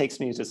now this takes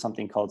me to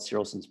something called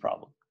Sirelson's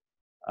problem.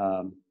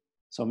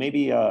 So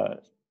maybe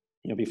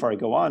before I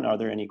go on, are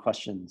there any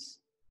questions?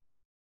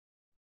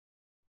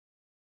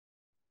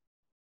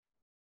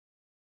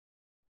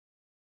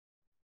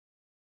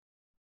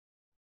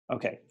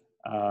 Okay.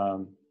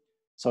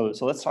 So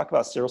let's talk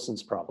about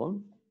Sirelson's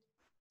problem.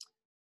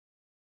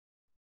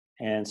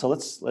 And so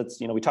let's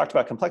we talked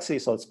about complexity,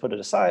 so let's put it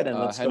aside and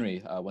let's Henry,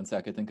 one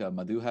sec. I think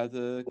Madhu has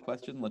a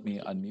question. Let me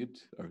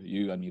unmute, or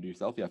you unmute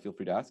yourself. Yeah, feel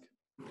free to ask.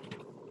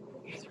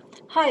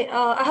 Hi,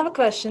 I have a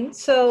question.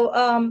 So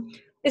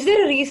is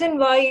there a reason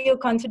why you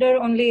consider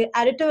only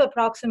additive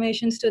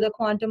approximations to the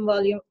quantum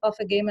volume of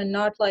a game and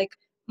not like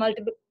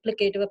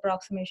multiplicative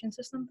approximations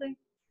or something?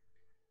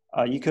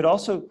 You could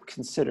also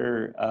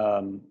consider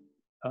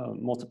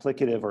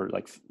multiplicative, or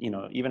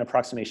even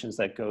approximations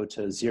that go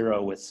to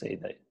 0 with, say,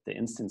 the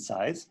instance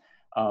size.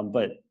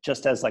 But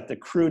just as like the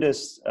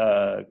crudest,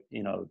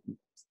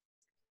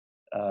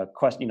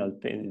 question,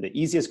 the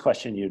easiest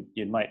question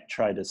you might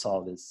try to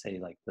solve is, say,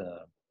 like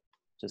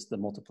just the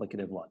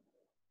multiplicative one.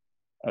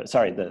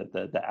 Sorry, the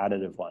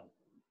additive one.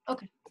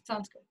 Okay,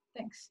 sounds good.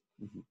 Thanks.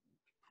 Mm-hmm.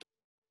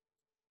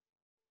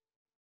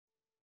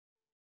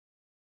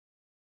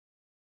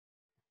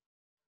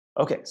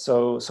 Okay,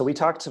 so we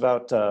talked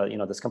about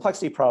this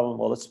complexity problem.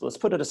 Well, let's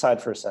put it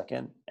aside for a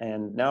second,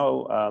 and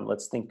now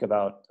let's think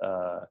about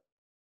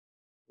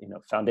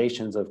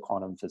foundations of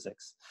quantum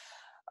physics.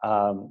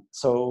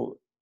 So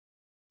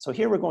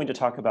here we're going to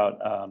talk about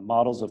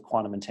models of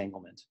quantum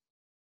entanglement,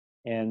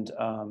 and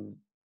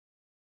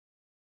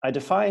I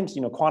defined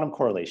quantum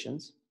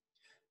correlations,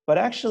 but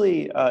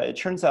actually it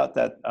turns out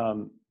that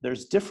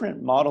there's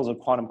different models of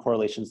quantum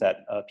correlations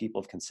that people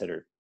have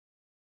considered.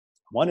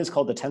 One is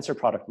called the tensor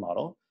product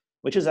model,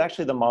 which is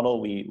actually the model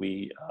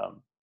we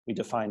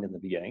defined in the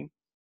beginning.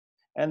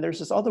 And there's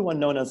this other one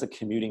known as the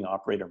commuting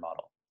operator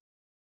model.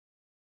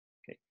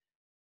 Okay.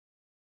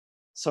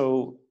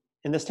 So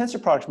in this tensor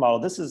product model,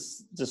 this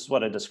is just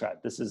what I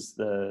described. This is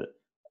the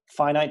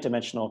finite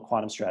dimensional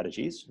quantum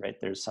strategies, right?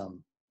 There's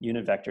some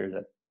unit vector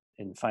that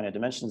in finite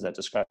dimensions that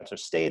describes their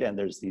state, and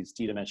there's these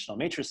d-dimensional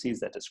matrices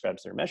that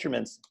describes their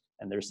measurements,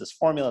 and there's this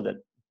formula that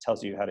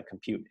tells you how to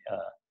compute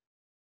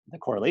the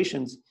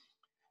correlations.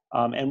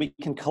 And we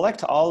can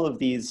collect all of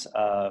these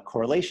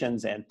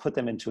correlations and put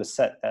them into a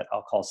set that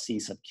I'll call C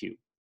sub Q.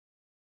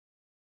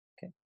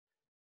 Okay.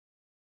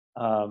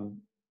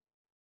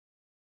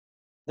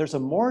 There's a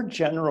more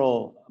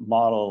general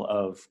model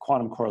of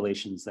quantum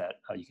correlations that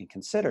you can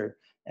consider,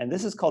 and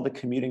this is called the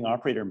commuting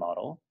operator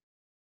model.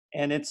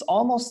 And it's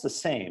almost the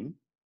same,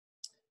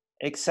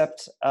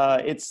 except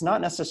it's not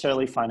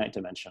necessarily finite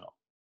dimensional.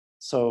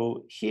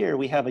 So here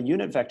we have a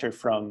unit vector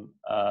from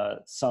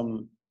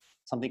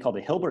something called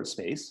the Hilbert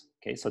space.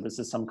 Okay, so this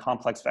is some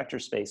complex vector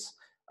space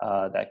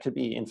that could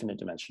be infinite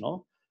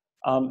dimensional.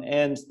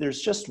 And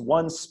there's just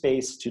one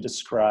space to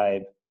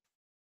describe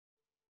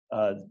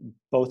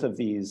both of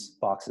these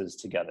boxes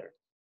together.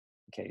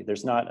 Okay,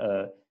 there's not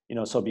a,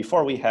 so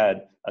before we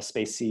had a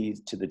space C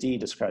to the D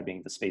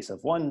describing the space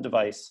of one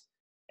device,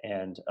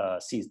 and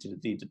C to the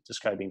D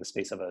describing the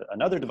space of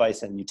another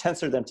device, and you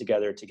tensor them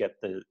together to get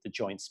the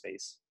joint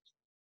space.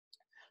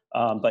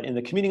 But in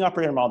the commuting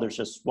operator model, there's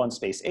just one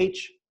space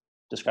H,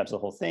 describes the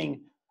whole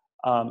thing.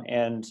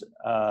 And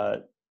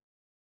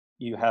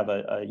you have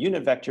a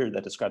unit vector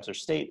that describes their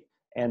state,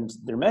 and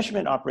their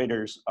measurement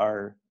operators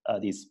are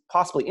these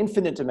possibly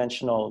infinite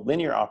dimensional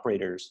linear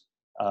operators,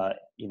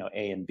 you know,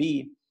 A and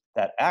B,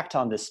 that act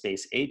on this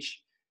space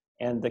H.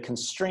 And the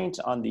constraint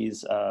on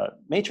these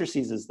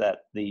matrices is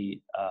that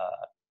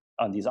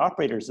on these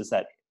operators is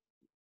that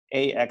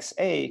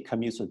AXA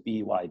commutes with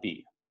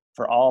BYB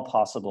for all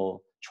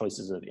possible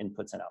choices of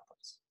inputs and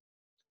outputs.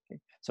 Okay.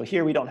 So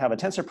here we don't have a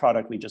tensor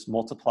product, we just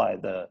multiply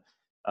the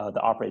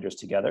operators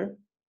together.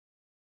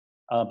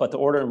 But the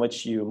order in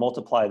which you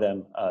multiply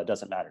them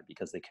doesn't matter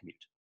because they commute.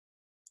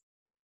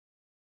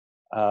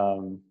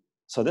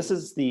 So this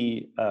is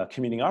the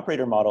commuting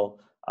operator model,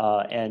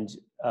 and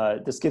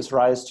this gives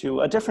rise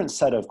to a different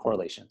set of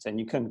correlations. And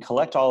you can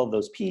collect all of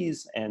those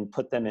P's and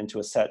put them into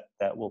a set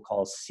that we'll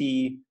call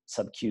C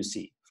sub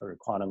QC for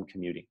quantum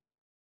commuting.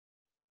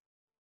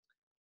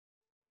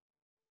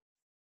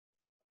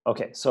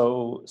 Okay,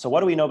 so what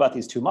do we know about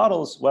these two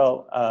models?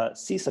 Well,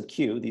 C sub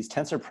Q, these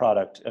tensor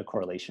product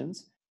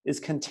correlations, is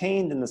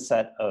contained in the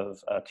set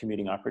of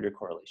commuting operator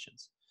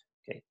correlations.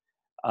 Okay,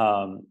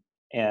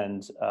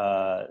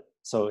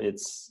 so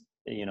it's,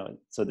 you know,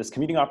 so this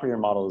commuting operator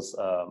model is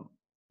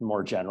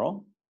more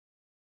general.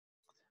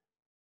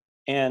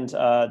 And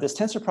this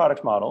tensor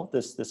product model,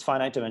 this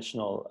finite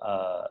dimensional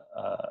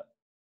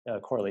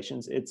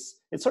correlations,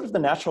 it's sort of the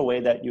natural way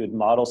that you would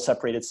model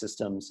separated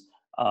systems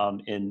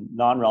in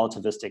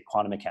non-relativistic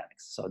quantum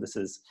mechanics. So this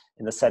is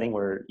in the setting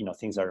where, you know,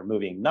 things are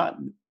moving not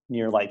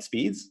near light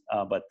speeds,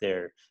 but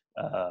they're,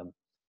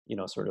 you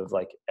know, sort of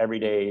like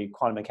everyday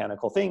quantum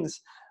mechanical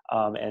things,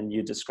 and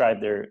you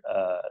describe their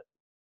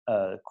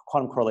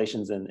quantum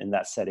correlations in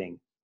that setting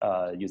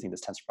using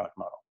this tensor product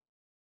model.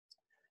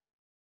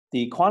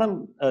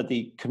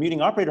 The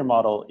commuting operator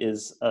model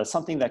is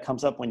something that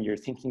comes up when you're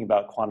thinking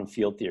about quantum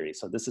field theory.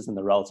 So this is in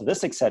the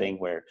relativistic setting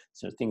where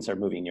things are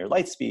moving near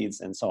light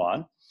speeds and so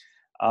on.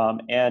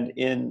 And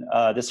in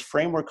this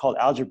framework called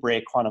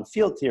algebraic quantum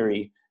field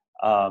theory,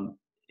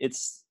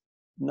 it's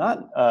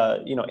not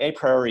you know, a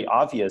priori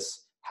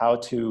obvious how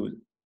to,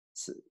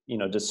 you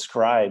know,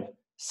 describe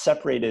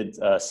separated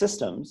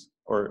systems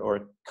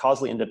or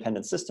causally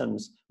independent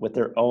systems with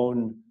their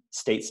own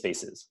state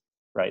spaces,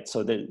 right?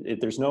 So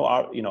there's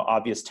no, you know,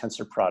 obvious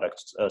tensor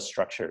product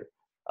structure.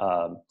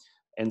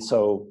 And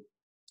so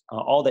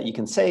all that you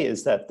can say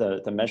is that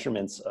the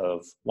measurements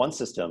of one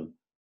system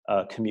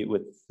commute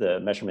with the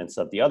measurements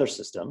of the other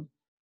system.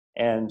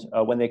 And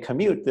when they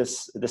commute,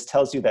 this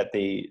tells you that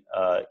they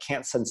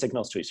can't send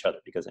signals to each other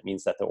because it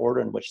means that the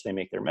order in which they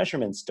make their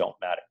measurements don't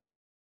matter.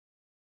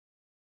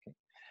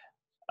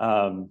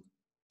 Okay.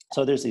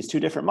 So there's these two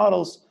different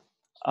models.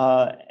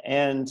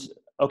 And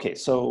okay,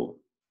 so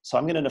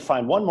I'm going to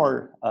define one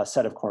more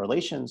set of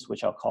correlations,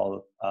 which I'll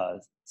call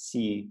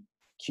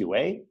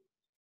CQA.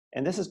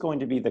 And this is going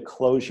to be the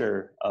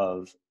closure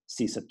of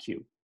C sub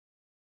Q.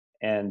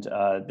 And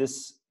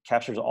this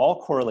captures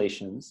all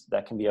correlations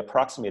that can be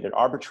approximated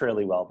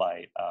arbitrarily well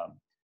by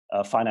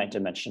finite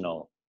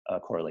dimensional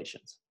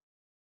correlations.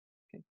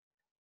 Okay.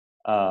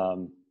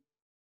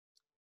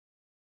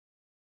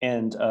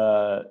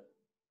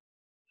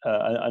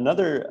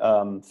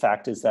 Another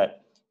fact is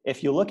that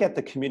if you look at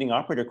the commuting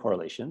operator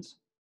correlations,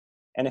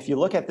 and if you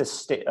look at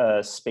this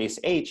space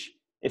H,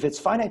 if it's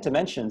finite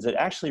dimensions, it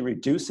actually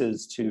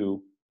reduces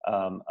to,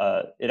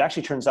 it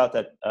actually turns out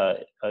that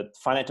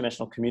finite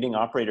dimensional commuting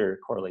operator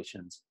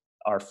correlations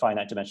are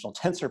finite dimensional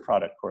tensor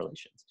product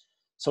correlations.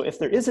 So if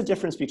there is a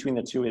difference between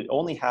the two, it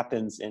only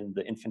happens in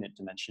the infinite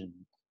dimension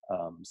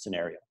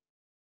scenario.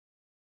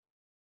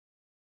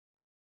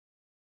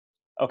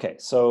 Okay,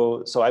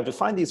 so I've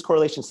defined these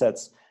correlation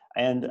sets,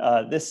 and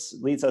this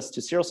leads us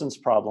to Searlson's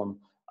problem,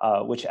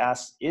 which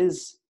asks,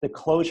 is the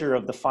closure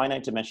of the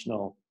finite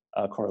dimensional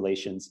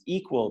correlations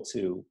equal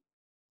to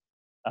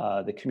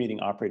the commuting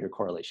operator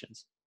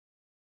correlations?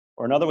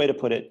 Or another way to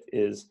put it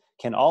is,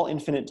 can all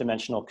infinite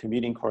dimensional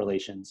commuting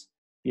correlations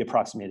be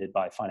approximated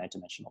by finite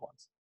dimensional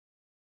ones?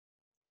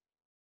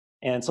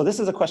 And so this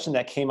is a question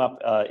that came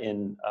up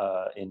in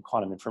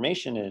quantum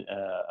information and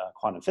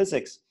quantum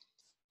physics,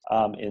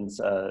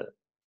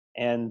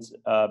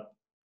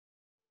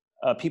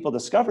 people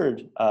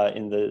discovered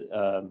in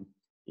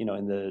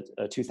the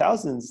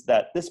 2000s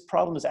that this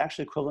problem is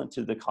actually equivalent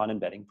to the Connes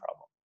embedding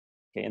problem.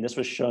 Okay, and this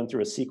was shown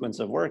through a sequence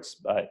of works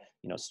by,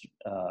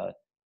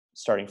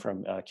 starting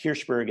from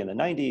Kirchberg in the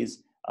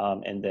 90s,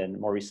 and then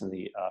more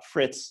recently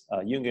Fritz,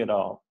 Yuen et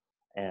al.,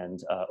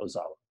 and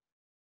Ozawa.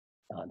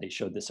 They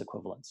showed this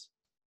equivalence.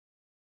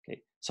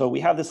 Okay, so we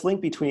have this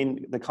link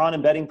between the Connes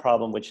embedding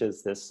problem, which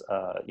is this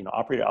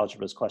operator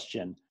algebras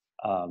question,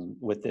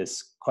 with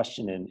this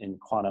question in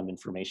quantum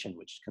information,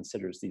 which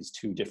considers these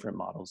two different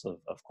models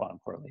of quantum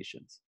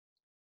correlations.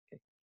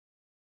 Okay.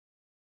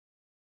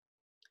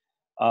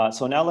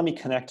 So now let me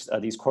connect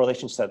these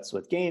correlation sets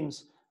with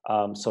games.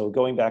 So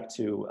going back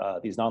to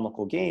these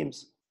non-local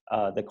games,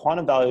 the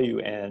quantum value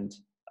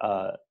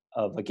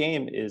of a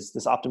game is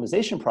this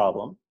optimization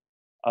problem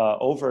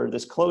over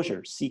this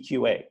closure,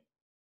 CQA,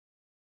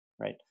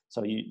 right?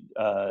 So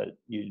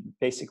you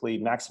basically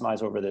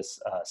maximize over this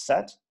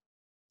set.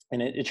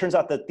 And it turns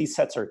out that these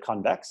sets are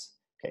convex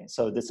Okay,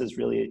 so this is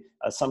really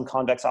some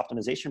convex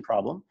optimization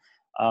problem,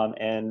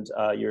 and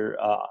you're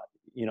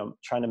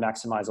trying to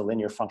maximize a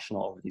linear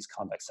functional over these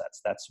convex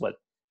sets. That's what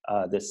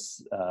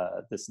this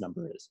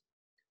number is.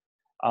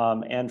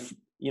 And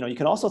you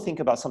can also think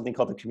about something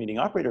called the commuting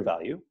operator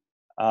value,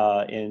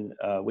 in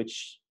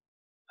which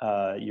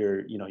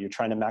you're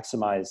trying to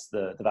maximize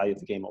the value of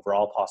the game over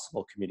all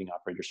possible commuting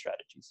operator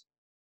strategies.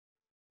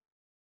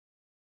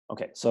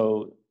 Okay,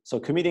 so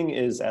commuting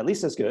is at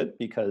least as good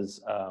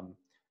because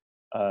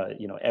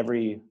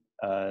every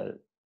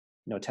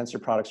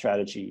tensor product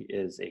strategy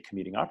is a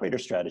commuting operator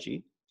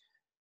strategy.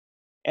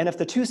 And if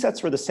the two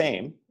sets were the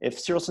same, if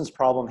Searlson's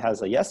problem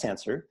has a yes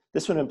answer,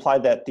 this would imply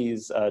that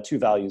these two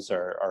values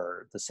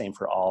are the same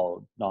for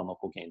all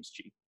non-local games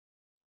G.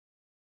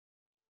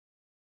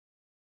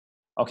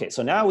 Okay,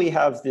 so now we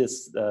have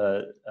this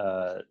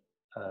the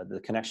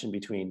connection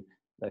between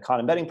the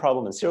Connes embedding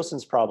problem and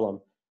Searlson's problem,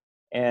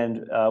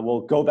 and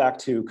we'll go back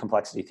to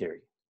complexity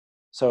theory.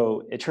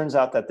 So it turns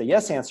out that the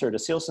yes answer to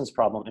Searlson's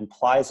problem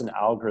implies an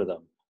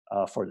algorithm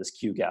for this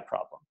Q-gap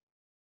problem.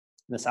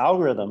 And this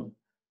algorithm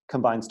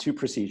combines two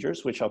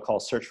procedures, which I'll call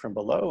search from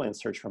below and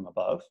search from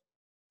above.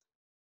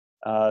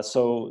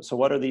 So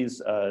what are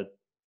these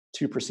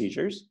two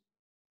procedures?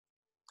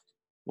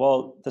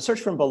 Well, the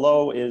search from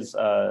below is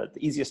the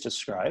easiest to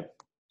describe.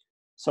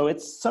 So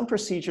it's some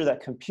procedure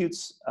that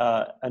computes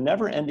a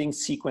never-ending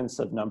sequence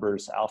of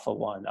numbers alpha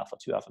 1, alpha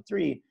 2, alpha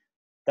 3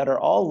 that are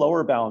all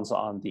lower bounds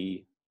on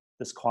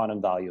this quantum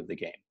value of the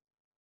game.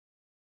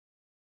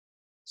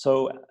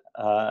 So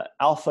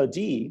alpha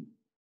D,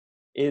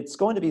 it's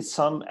going to be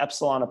some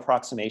epsilon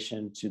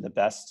approximation to the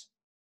best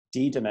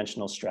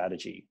D-dimensional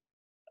strategy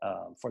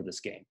for this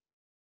game.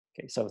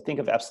 Okay, so think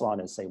of epsilon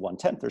as, say,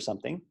 1/10 or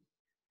something.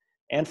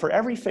 And for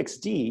every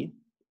fixed D,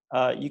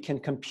 you can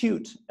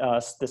compute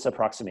this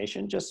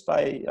approximation just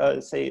by,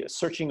 say,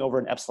 searching over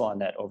an epsilon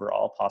net over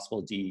all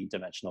possible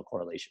D-dimensional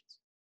correlations.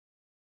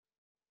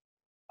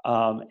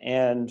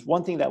 And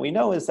one thing that we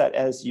know is that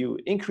as you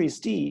increase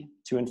D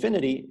to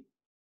infinity,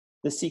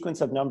 the sequence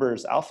of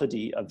numbers alpha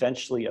D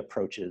eventually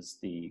approaches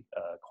the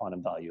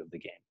quantum value of the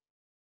game.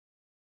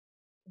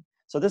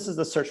 So this is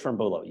the search from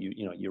below.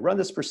 You run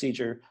this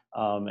procedure,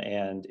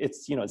 and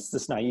it's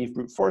this naive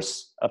brute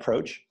force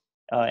approach.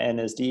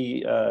 And as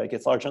D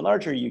gets larger and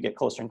larger, you get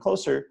closer and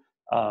closer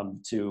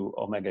to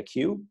omega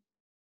Q.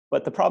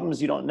 But the problem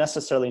is you don't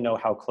necessarily know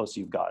how close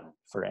you've gotten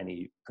for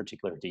any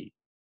particular D.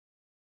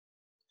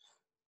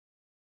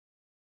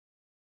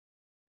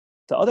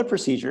 The other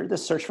procedure, the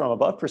search from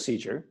above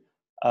procedure,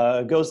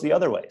 goes the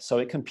other way. So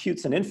it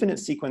computes an infinite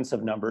sequence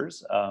of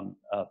numbers,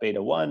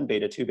 beta 1,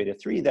 beta 2, beta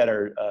 3, that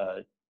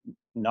are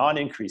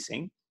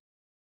non-increasing.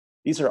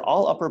 These are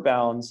all upper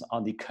bounds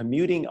on the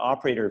commuting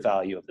operator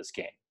value of this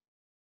game.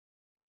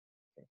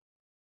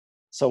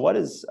 So what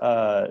is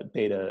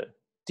beta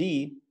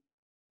D?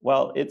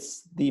 Well,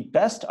 it's the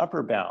best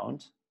upper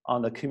bound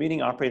on the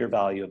commuting operator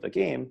value of the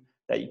game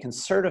that you can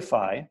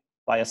certify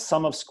by a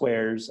sum of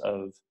squares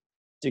of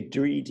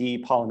degree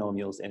D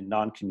polynomials in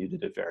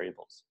non-commutative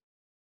variables.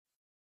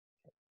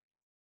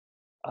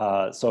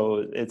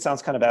 So it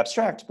sounds kind of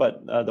abstract,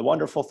 but the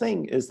wonderful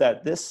thing is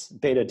that this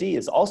beta D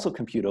is also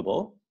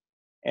computable,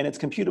 and it's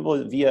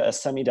computable via a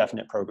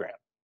semi-definite program.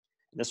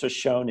 This was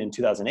shown in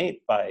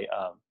 2008 by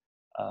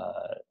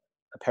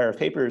a pair of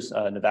papers,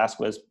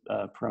 Navasquez,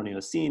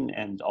 Perronio-Seen,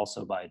 and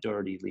also by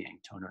Doherty, Liang,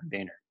 Toner, and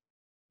Boehner.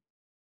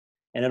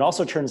 And it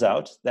also turns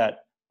out that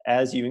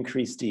as you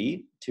increase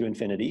D to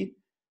infinity,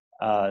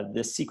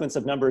 this sequence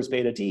of numbers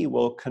beta D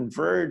will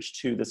converge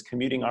to this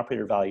commuting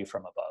operator value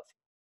from above.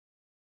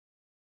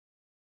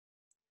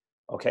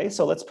 Okay,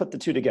 so let's put the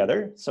two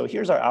together. So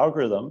here's our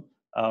algorithm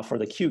for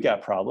the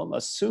Q-gap problem,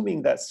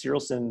 assuming that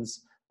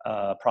Searlson's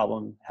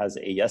problem has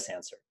a yes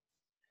answer.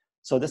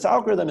 So this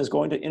algorithm is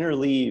going to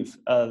interleave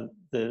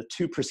the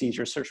two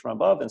procedures, search from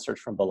above and search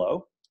from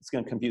below. It's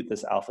going to compute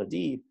this alpha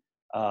D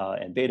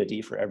and beta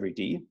D for every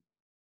D.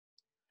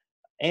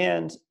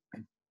 And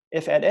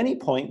if at any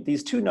point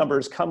these two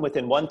numbers come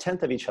within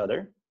 1/10 of each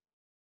other,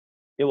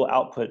 it will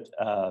output,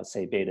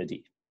 say, beta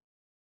D.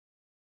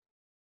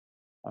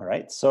 All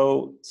right,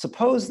 so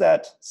suppose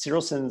that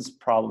Searlson's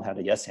problem had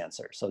a yes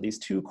answer. So these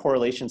two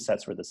correlation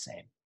sets were the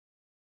same.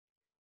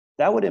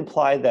 That would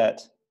imply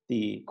that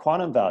the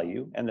quantum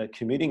value and the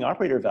commuting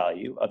operator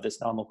value of this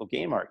non-local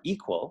game are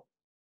equal.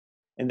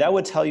 And that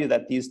would tell you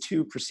that these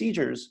two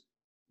procedures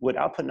would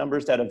output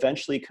numbers that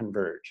eventually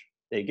converge.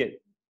 They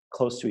get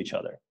close to each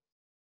other.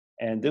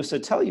 And this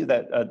would tell you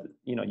that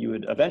you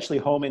would eventually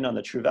home in on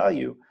the true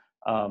value,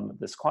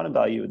 this quantum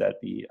value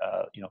that be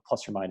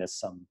plus or minus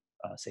some,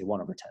 say,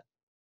 1/10.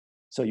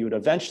 So you would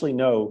eventually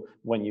know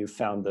when you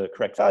found the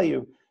correct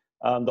value.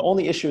 The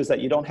only issue is that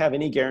you don't have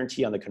any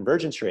guarantee on the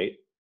convergence rate,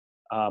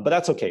 but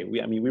that's okay.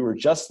 We were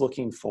just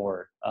looking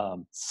for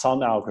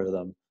some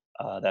algorithm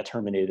that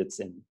terminated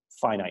in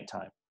finite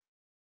time.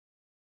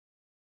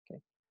 Okay.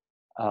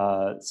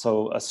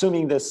 So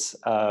assuming this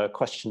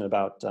question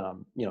about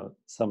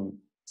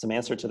some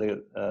answer to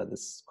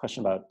this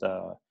question about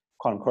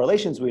quantum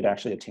correlations, we'd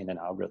actually obtain an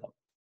algorithm.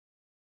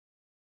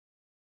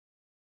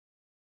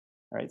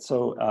 All right,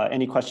 so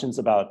any questions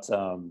about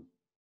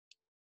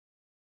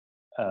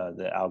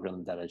the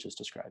algorithm that I just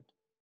described?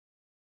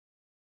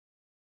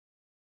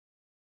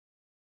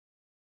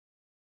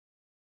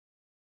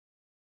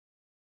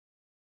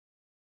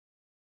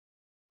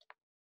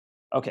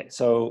 Okay,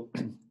 so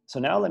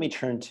now let me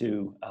turn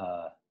to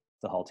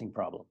the halting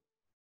problem.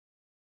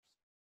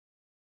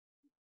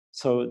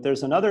 So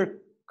there's another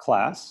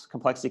class,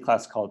 complexity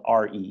class called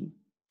RE,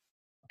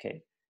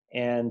 okay,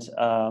 and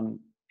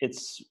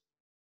it's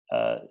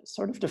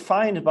sort of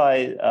defined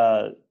by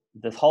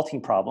the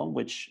halting problem,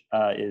 which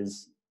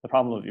is the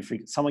problem of if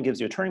someone gives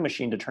you a Turing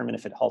machine, determine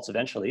if it halts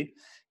eventually.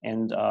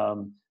 And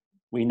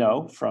we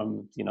know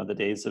from the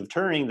days of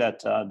Turing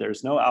that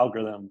there's no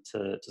algorithm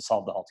to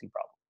solve the halting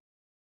problem.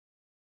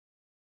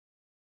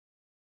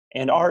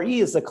 And RE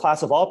is the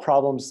class of all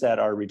problems that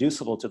are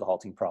reducible to the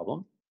halting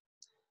problem.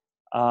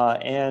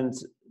 And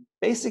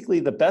basically,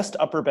 the best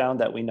upper bound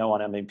that we know on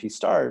MIP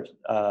star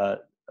that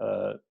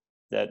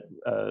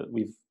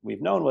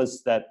we've known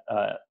was that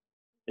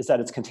is that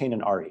it's contained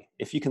in RE.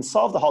 If you can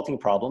solve the halting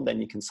problem, then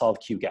you can solve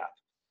Q-gap.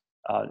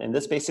 And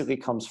this basically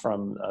comes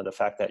from the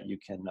fact that you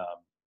can,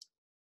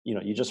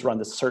 you just run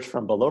the search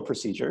from below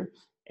procedure,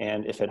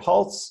 and if it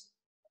halts,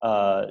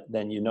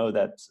 then you know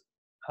that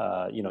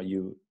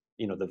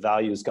the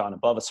value's gone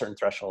above a certain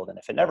threshold, and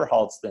if it never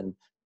halts, then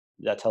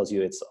that tells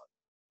you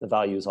the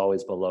value is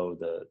always below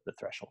the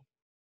threshold.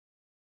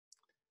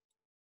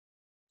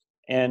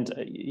 And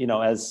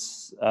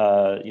as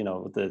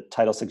the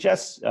title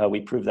suggests,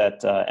 we prove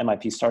that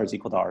MIP star is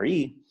equal to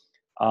RE,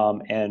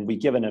 and we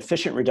give an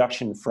efficient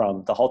reduction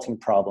from the halting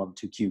problem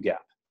to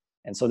Q-gap.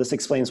 And so this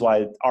explains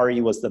why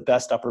RE was the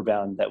best upper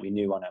bound that we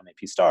knew on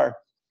MIP star.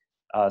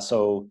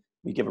 So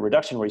we give a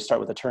reduction where you start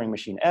with a Turing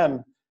machine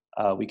M.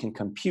 We can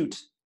compute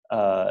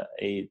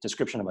a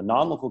description of a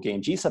non-local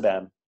game G sub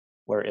M,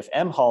 where if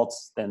M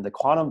halts, then the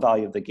quantum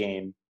value of the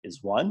game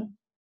is 1.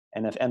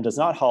 And if M does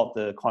not halt,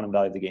 the quantum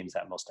value of the game is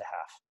at most a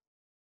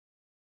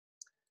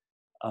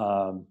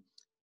half.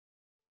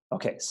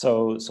 Okay,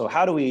 so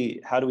how do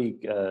we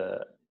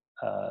so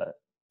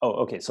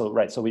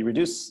we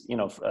reduce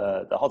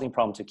the halting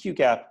problem to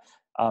Q-gap,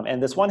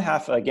 and this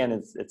 1/2 again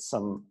it's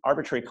some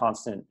arbitrary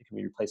constant. It can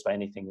be replaced by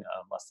anything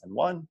less than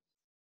 1.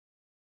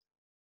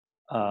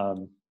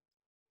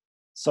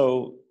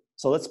 So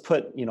let's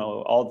put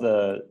all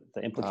the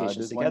implications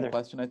there's together. One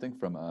question I think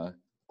from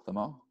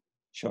Clement.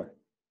 Sure.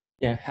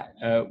 Yeah.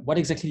 What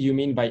exactly do you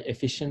mean by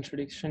efficient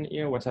reduction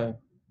here? What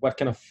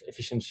kind of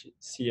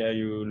efficiency are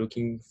you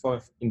looking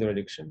for in the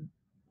reduction?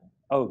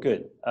 Oh,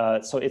 good.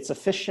 So it's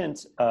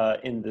efficient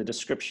in the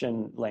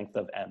description length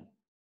of M.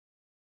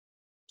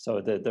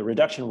 So the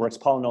reduction works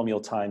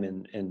polynomial time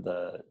in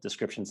the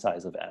description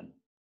size of M.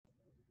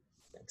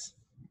 Thanks.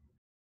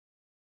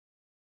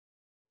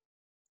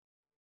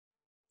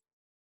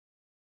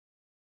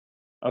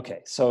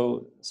 Okay,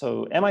 so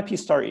MIP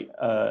star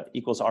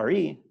equals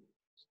RE.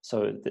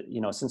 So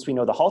since we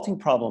know the halting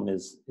problem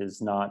is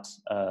not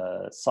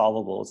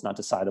solvable, it's not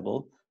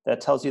decidable, that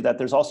tells you that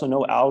there's also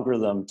no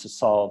algorithm to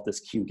solve this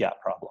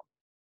Q-gap problem.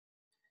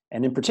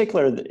 And in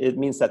particular, it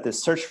means that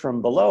this search from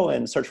below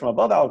and search from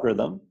above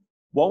algorithm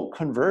won't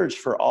converge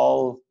for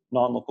all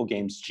non-local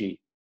games G.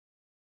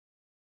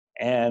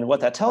 And what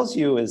that tells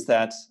you is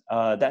that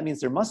that means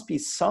there must be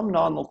some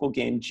non-local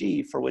game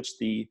G for which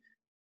the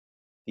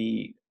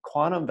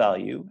quantum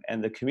value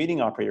and the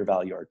commuting operator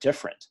value are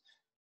different.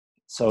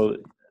 So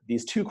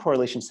these two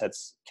correlation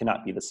sets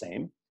cannot be the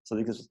same. So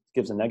this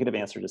gives a negative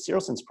answer to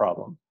Searlson's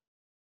problem.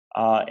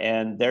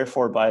 And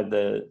therefore, by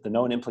the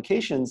known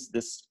implications,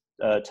 this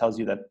tells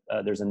you that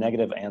there's a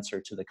negative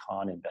answer to the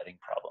Connes embedding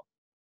problem.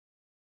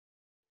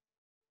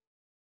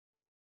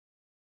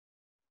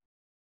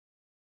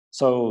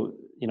 So,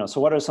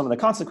 so what are some of the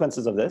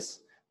consequences of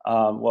this?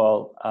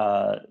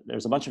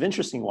 There's a bunch of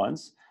interesting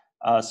ones.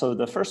 So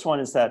the first one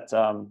is that,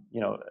 a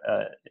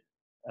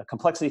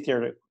complexity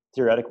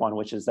theoretic one,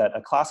 which is that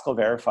a classical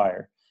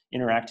verifier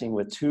interacting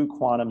with two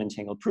quantum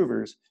entangled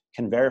provers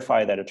can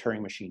verify that a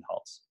Turing machine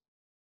halts.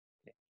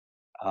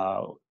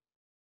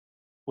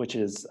 Which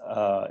is,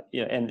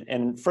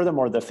 and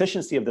furthermore, the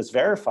efficiency of this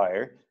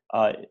verifier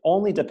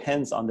only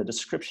depends on the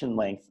description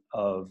length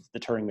of the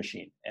Turing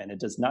machine, and it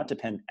does not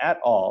depend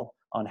at all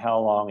on how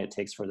long it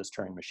takes for this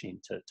Turing machine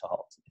to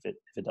halt, if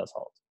it does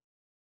halt.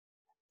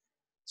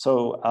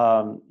 So,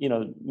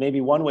 maybe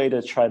one way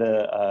to try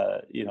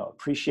to,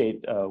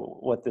 appreciate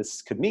what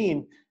this could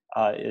mean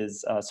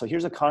is, so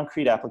here's a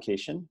concrete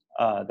application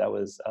that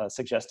was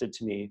suggested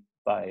to me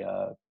by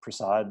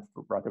Prasad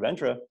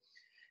Raghavendra,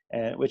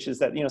 which is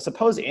that,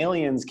 suppose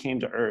aliens came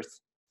to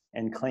Earth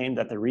and claimed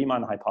that the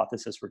Riemann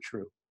hypothesis were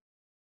true.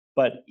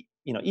 But,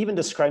 even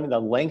describing the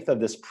length of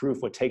this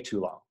proof would take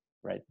too long,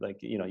 right?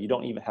 Like, you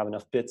don't even have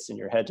enough bits in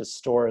your head to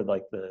store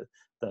like the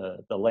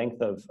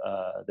length of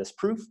this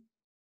proof.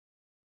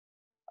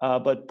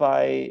 But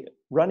by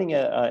running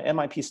a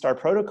MIP star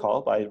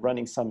protocol, by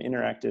running some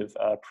interactive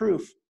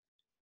proof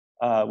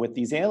with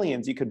these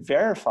aliens, you could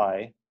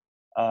verify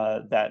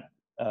that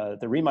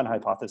the Riemann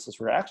hypothesis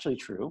were actually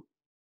true.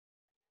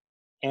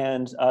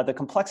 And the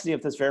complexity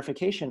of this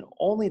verification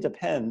only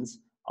depends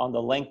on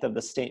the length of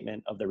the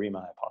statement of the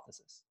Riemann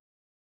hypothesis.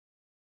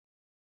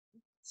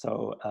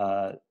 So,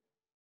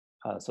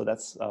 so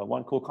that's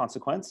one cool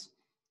consequence.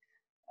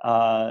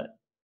 You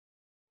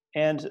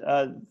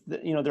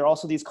know, there are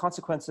also these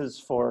consequences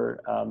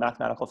for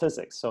mathematical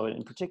physics. So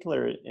in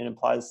particular, it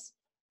implies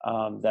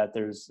that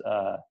there's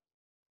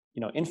you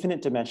know,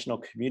 infinite dimensional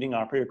commuting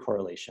operator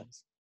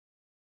correlations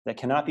that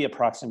cannot be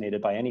approximated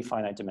by any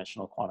finite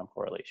dimensional quantum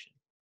correlation.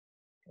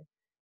 Okay.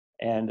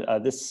 And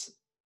this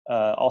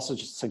also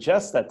just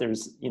suggests that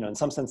there's, you know, in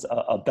some sense,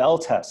 a Bell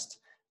test,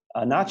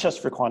 not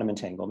just for quantum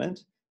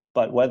entanglement,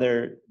 but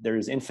whether there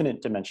is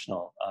infinite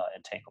dimensional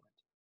entanglement.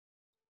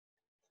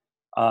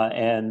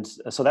 And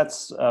so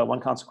that's one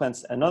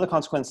consequence. Another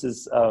consequence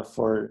is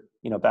for,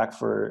 you know, back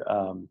for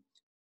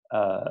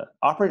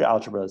operator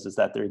algebras is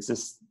that there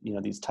exists, you know,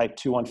 these type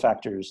 2-1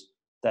 factors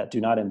that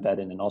do not embed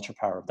in an ultra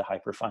power of the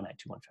hyperfinite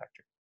 2-1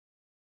 factor.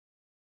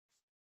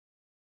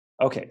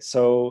 Okay,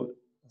 so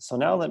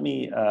now let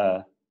me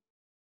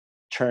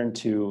turn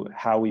to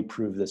how we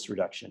prove this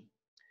reduction.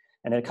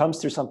 And it comes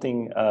through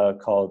something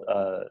called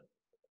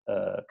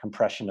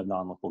compression of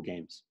non-local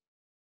games.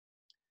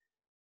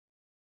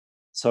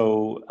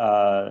 So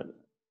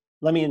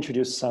let me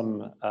introduce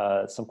some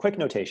quick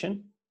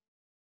notation.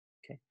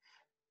 Okay.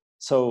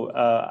 So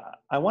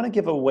I want to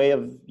give a way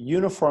of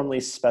uniformly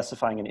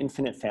specifying an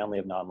infinite family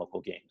of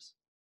non-local games.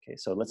 Okay,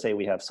 so let's say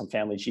we have some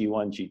family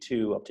G1,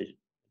 G2, up to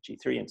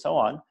G3, and so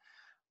on.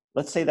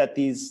 Let's say that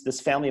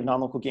this family of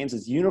non-local games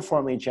is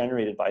uniformly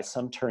generated by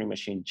some Turing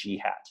machine G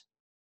hat.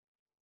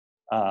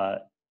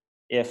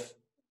 If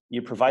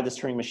you provide this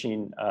Turing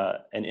machine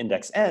an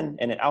index n,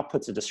 and it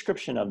outputs a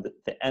description of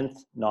the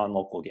nth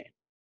non-local game.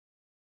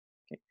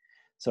 Okay.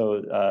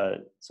 So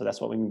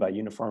that's what we mean by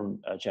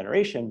uniform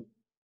generation.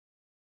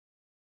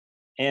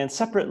 And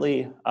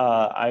separately,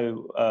 I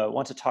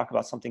want to talk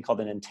about something called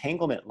an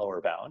entanglement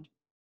lower bound.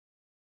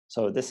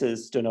 So this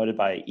is denoted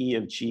by E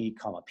of G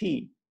comma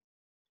P.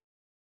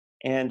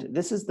 And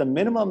this is the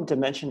minimum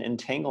dimension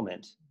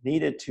entanglement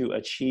needed to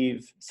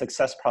achieve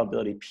success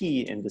probability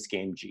P in this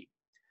game G.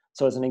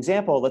 So as an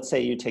example, let's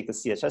say you take the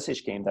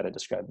CSSH game that I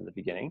described in the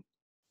beginning.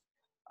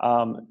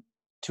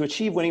 To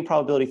achieve winning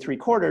probability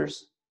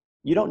 3/4,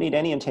 you don't need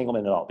any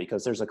entanglement at all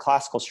because there's a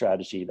classical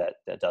strategy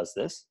that does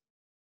this.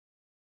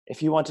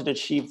 If you wanted to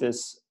achieve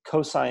this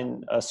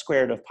cosine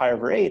squared of pi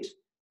over 8,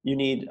 you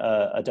need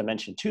a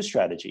dimension 2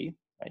 strategy,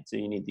 right? So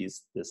you need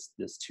this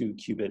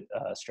 2-qubit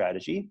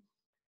strategy.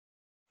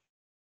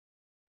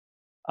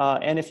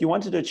 And if you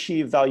wanted to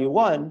achieve value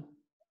 1,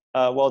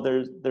 well,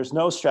 there's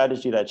no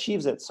strategy that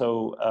achieves it,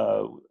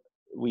 so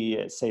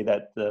we say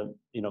that the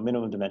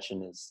minimum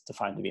dimension is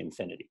defined to be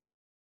infinity.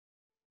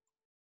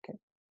 Okay.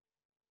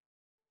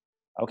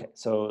 Okay,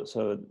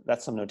 so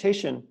that's some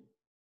notation.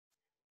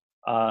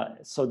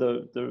 So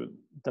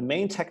the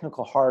main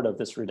technical heart of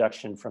this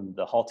reduction from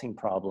the halting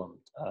problem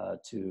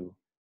to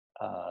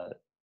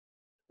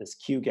this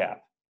Q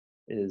gap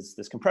is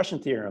this compression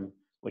theorem,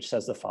 which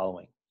says the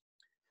following.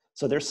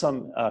 So there's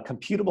some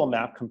computable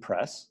map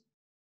compress,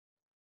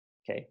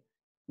 okay,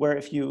 where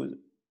if you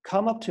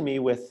come up to me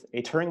with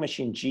a Turing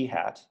machine G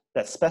hat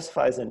that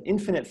specifies an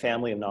infinite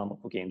family of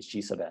non-local games G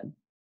sub n,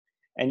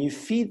 and you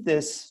feed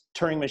this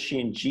Turing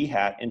machine G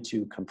hat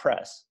into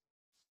compress,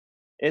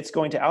 it's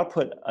going to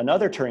output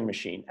another Turing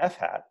machine, F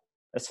hat,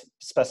 that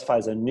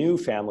specifies a new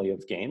family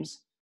of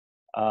games,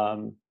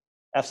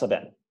 F sub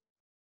n.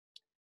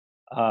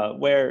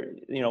 Where,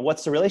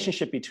 what's the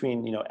relationship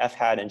between, F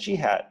hat and G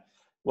hat?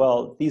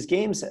 Well, these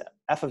games,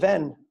 F of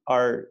n,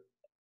 are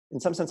in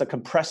some sense a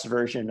compressed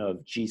version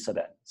of G sub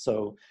n.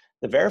 So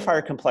the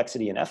verifier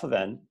complexity in F of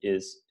n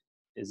is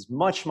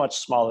much, much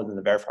smaller than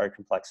the verifier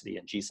complexity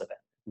in G sub n.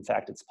 In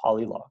fact, it's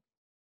polylog.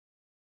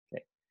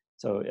 Okay.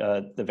 So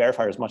the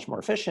verifier is much more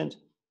efficient.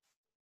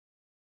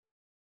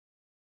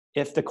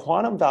 If the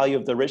quantum value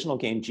of the original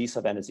game G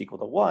sub n is equal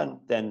to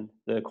 1, then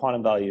the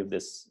quantum value of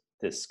this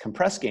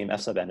compressed game F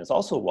sub n is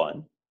also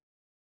 1.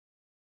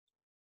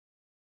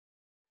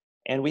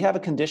 And we have a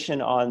condition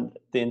on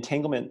the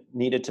entanglement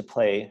needed to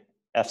play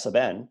F sub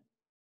n.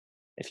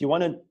 If you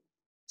want to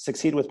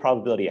succeed with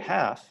probability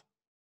 1/2,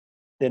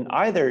 then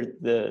either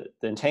the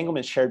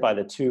entanglement shared by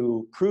the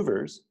two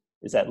provers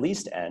is at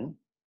least n,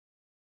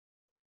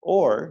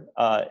 or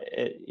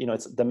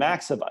it's the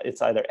max of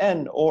it's either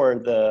n or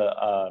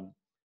the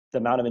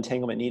amount of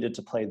entanglement needed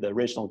to play the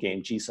original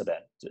game G sub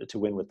n to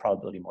win with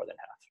probability more than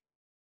 1/2.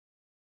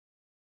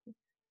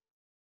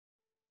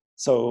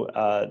 So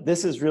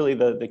this is really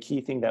the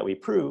key thing that we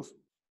prove.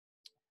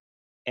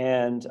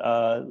 And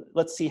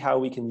let's see how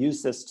we can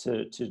use this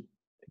to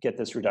get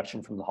this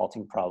reduction from the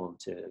halting problem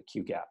to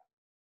Q gap.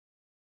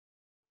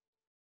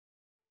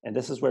 And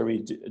this is where we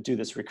do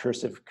this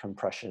recursive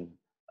compression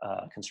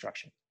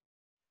construction.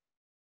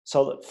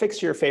 So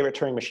fix your favorite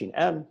Turing machine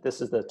M.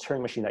 This is the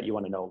Turing machine that you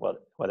want to know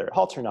whether it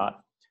halts or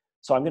not.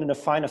 So I'm going to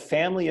define a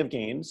family of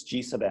games,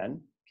 G sub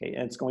n, okay,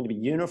 and it's going to be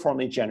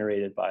uniformly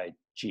generated by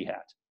G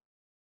hat.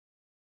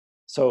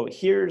 So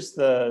here's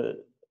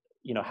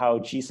how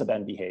G sub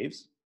n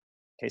behaves.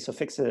 Okay, so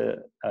fix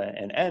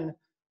an n.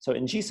 So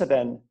in G sub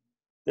n,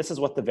 this is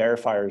what the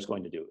verifier is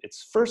going to do.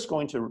 It's first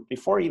going to,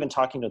 before even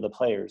talking to the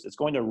players, it's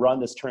going to run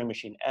this Turing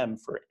machine M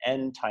for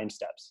n time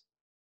steps.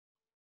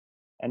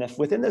 And if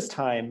within this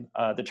time,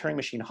 the Turing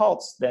machine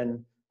halts,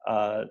 then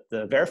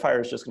the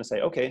verifier is just going to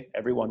say, okay,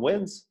 everyone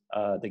wins,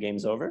 the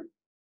game's over.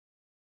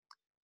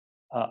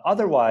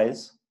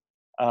 Otherwise,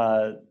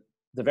 the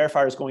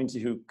verifier is going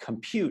to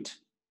compute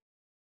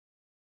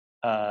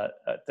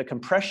the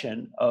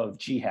compression of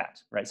G hat,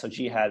 right? So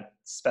G hat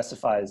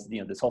specifies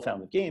this whole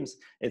family of games.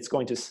 It's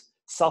going to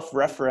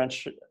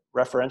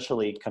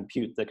self-referentially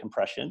compute the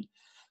compression.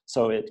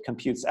 So it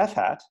computes F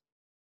hat,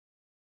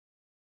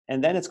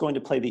 and then it's going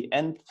to play the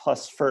n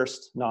plus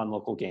first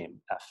non-local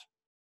game, F.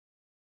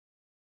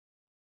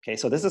 Okay,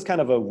 so this is kind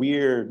of a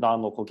weird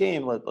non-local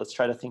game. Let's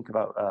try to think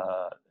about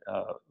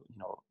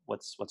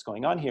what's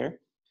going on here.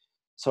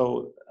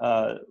 So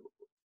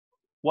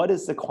what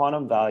is the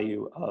quantum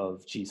value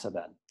of G sub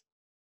n?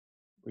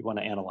 We want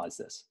to analyze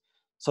this.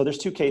 So there's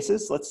two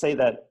cases. Let's say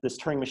that this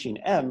Turing machine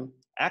M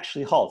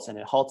actually halts, and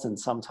it halts in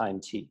some time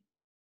t.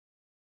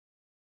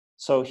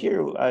 So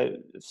here I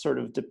sort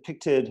of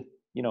depicted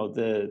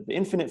the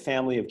infinite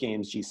family of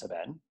games G sub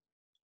n.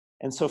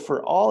 And so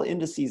for all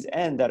indices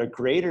n that are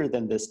greater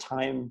than this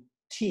time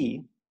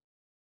t,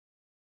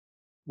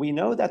 we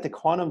know that the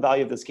quantum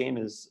value of this game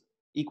is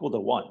equal to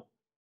 1,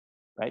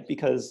 right?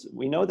 Because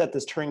we know that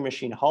this Turing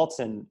machine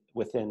halts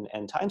within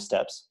n time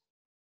steps.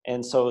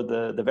 And so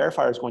the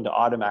verifier is going to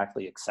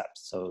automatically accept.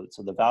 So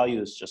the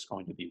value is just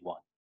going to be 1.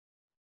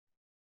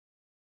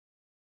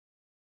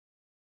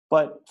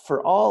 But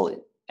for all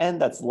n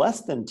that's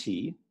less than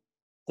t,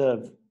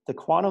 the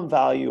quantum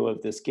value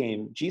of this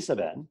game, G sub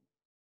n,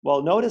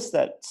 well, notice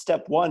that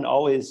step 1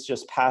 always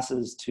just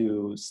passes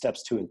to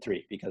steps 2 and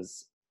 3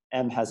 because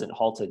M hasn't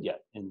halted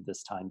yet in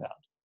this time bound.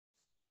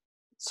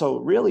 So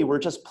really, we're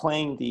just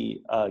playing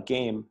the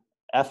game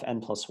Fn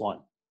plus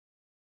 1.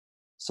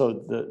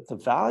 So the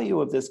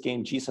value of this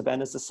game G sub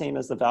n is the same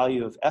as the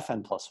value of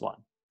Fn plus 1.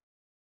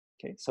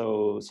 Okay,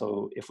 so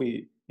if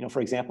we,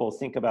 for example,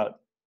 think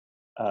about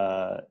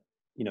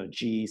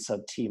G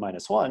sub t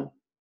minus 1,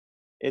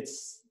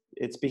 its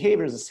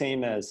behavior is the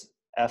same as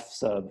F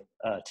sub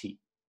t.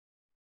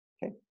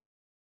 Okay,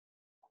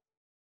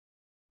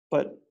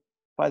 but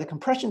by the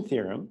compression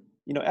theorem,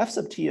 F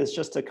sub t is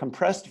just a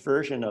compressed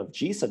version of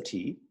G sub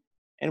t,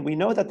 and we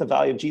know that the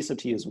value of G sub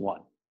t is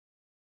 1.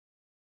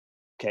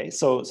 Okay,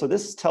 so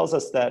this tells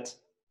us that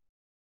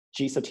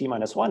G sub t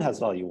minus 1 has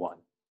value 1.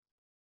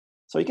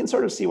 So you can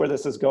sort of see where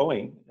this is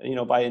going.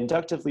 By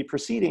inductively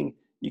proceeding,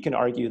 you can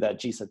argue that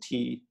G sub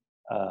t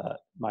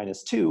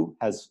minus 2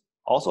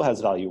 also has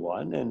value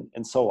 1,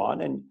 and so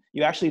on. And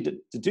you actually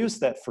deduce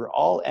that for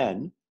all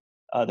n,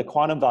 the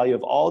quantum value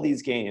of all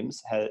these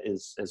games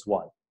is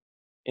 1,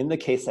 in the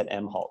case that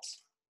M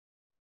halts.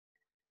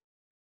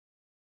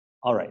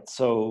 All right,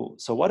 so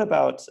what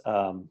about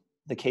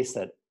the case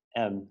that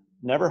M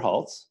never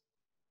halts?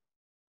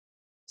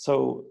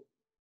 So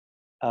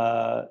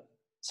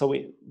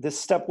this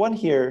step 1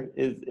 here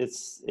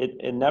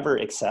it never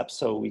accepts,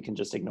 so we can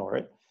just ignore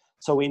it.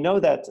 So we know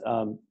that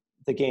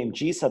the game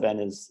G sub n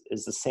is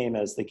the same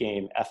as the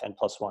game Fn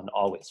plus 1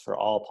 always for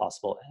all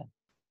possible n.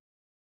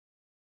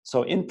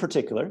 So in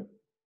particular,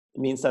 it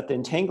means that the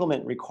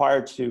entanglement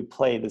required to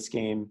play this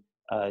game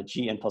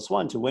Gn plus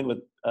 1 to win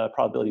with a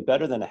probability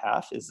better than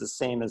 1/2 is the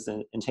same as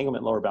the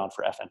entanglement lower bound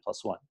for Fn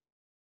plus 1.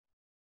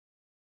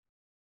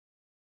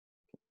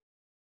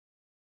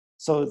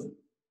 So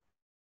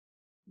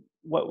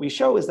what we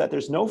show is that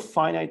there's no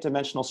finite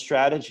dimensional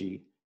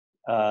strategy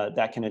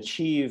that can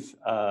achieve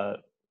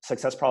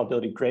success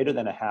probability greater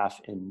than 1/2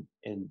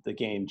 in the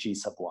game G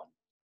sub 1,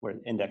 where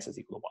index is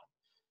equal to 1.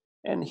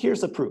 And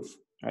here's the proof,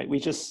 right? We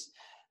just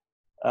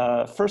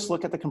first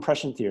look at the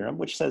compression theorem,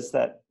 which says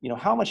that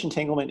how much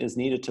entanglement is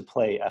needed to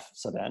play F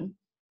sub n.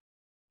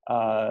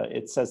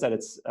 It says that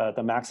it's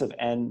the max of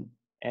n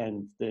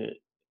and the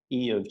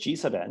E of G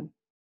sub n.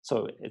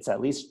 So it's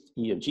at least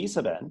E of G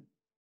sub n.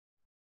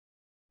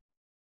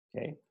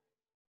 Okay.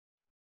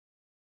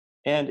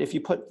 And if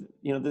you put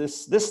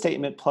this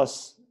statement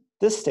plus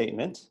this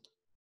statement,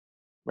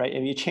 right,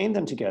 and you chain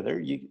them together,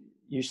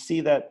 you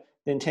see that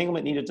the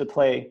entanglement needed to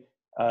play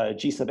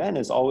G sub n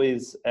is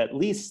always at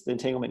least the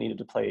entanglement needed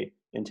to play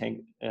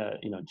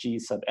G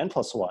sub n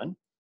plus 1.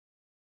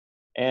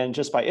 And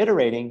just by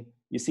iterating,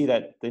 you see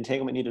that the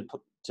entanglement needed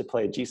to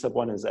play G sub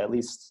 1 is at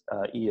least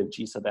E of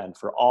G sub n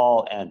for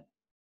all n.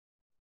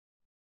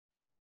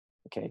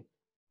 Okay,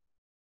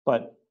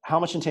 but how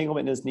much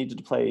entanglement is needed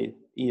to play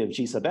E of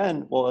G sub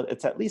n? Well,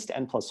 it's at least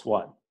n plus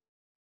 1,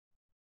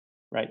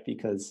 right?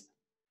 Because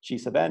G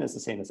sub n is the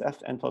same as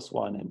Fn plus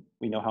 1, and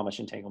we know how much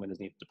entanglement is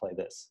needed to play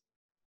this.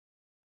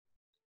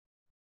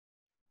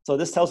 So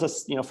this tells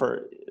us,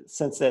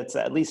 since it's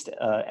at least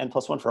n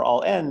plus 1 for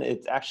all n,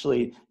 it's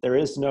actually, there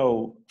is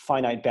no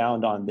finite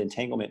bound on the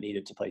entanglement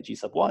needed to play G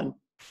sub 1.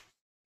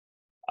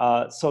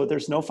 So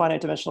there's no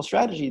finite dimensional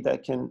strategy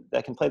that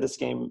can play this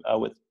game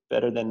with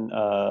better than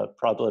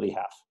probability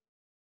 1/2.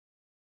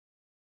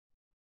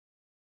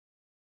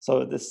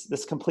 So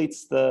this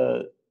completes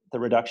the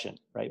reduction,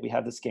 right? We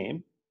have this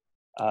game.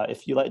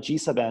 If you let G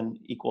sub n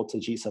equal to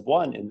G sub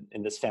 1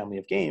 in this family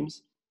of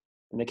games,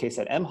 in the case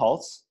that M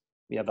halts,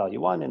 we have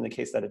value 1. In the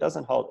case that it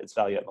doesn't halt, it's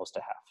value at most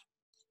a half.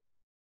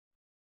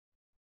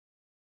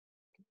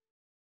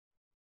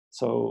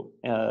 So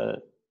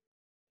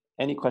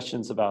any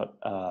questions about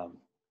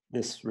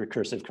this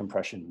recursive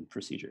compression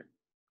procedure?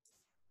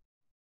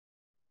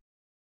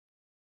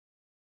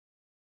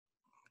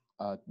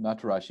 Not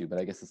to rush you, but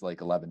I guess it's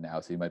like 11 now,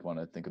 so you might want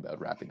to think about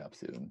wrapping up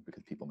soon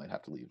because people might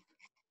have to leave.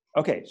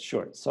 Okay,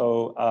 sure.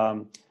 So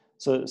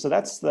so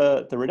that's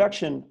the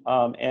reduction,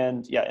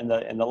 and yeah, in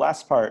the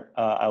last part,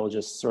 I will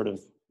just sort of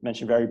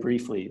mention very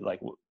briefly, like,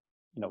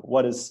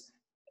 what is,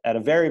 at a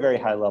very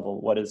high level,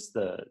 what is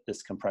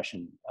this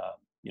compression?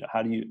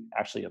 How do you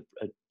actually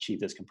achieve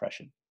this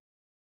compression?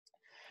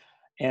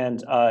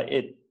 And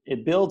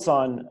it builds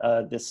on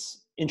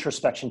this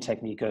introspection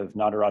technique of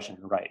Nadaraj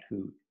and Wright,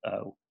 who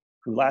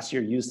last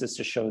year used this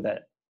to show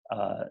that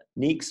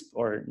NEEX,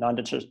 or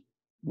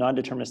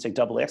non-deterministic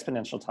double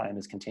exponential time,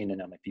 is contained in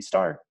MIP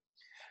star.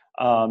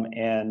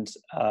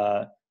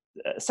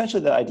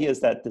 Essentially the idea is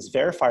that this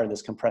verifier,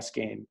 this compressed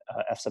game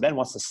f sub n,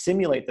 wants to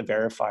simulate the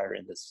verifier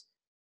in this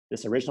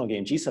original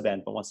game G sub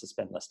n, but wants to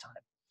spend less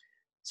time.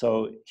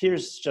 So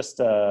here's just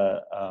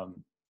a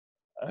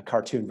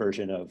cartoon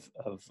version of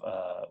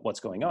what's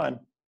going on.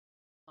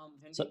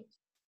 Henry, So,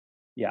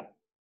 yeah.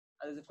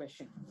 there's a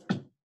question.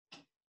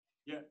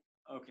 Yeah.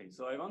 Okay.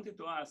 So I wanted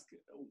to ask,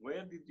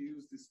 where did you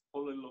use this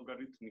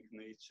polylogarithmic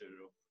nature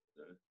of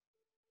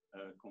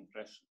the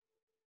compression?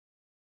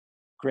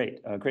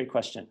 Great, great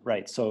question.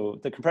 Right. So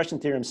the compression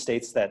theorem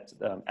states that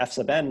f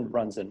sub n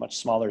runs in much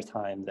smaller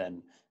time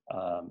than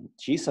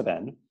G sub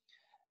n,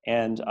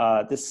 and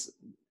this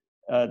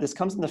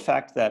comes in the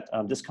fact that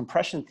this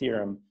compression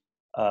theorem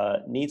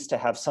needs to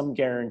have some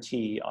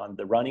guarantee on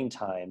the running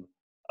time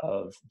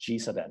of G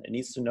sub n. It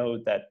needs to know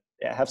that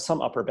it have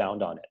some upper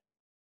bound on it.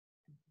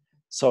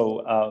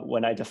 So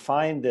when I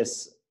define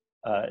this,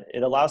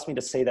 it allows me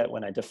to say that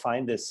when I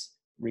define this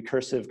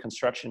recursive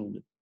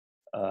construction,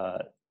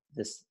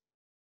 this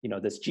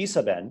G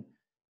sub n,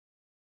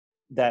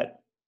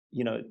 that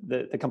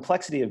the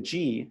complexity of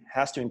G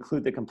has to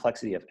include the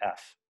complexity of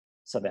F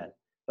sub n.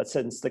 But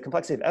since the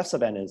complexity of F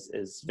sub n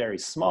is very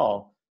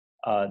small,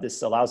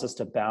 this allows us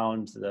to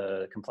bound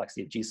the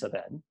complexity of G sub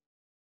n,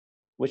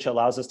 which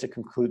allows us to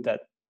conclude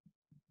that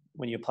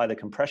when you apply the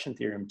compression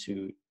theorem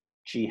to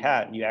G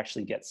hat, you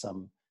actually get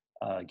some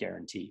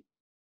guarantee.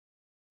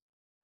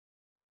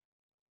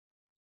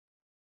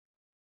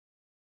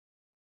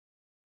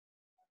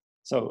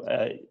 So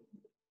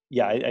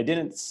yeah, I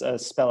didn't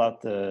spell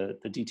out the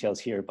details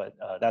here, but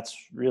that's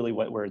really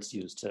where it's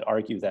used to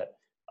argue that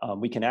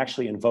we can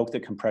actually invoke the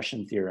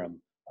compression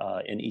theorem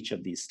in each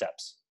of these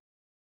steps.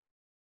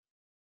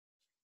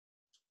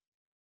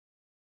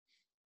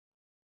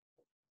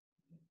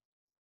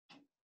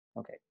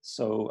 Okay,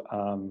 so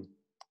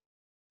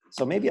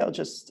so maybe I'll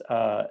just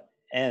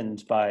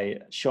end by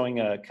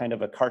showing a kind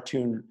of a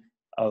cartoon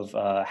of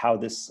how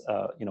this,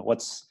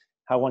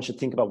 how one should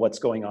think about what's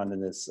going on in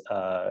this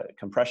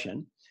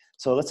compression.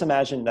 So let's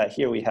imagine that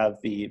here we have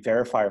the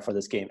verifier for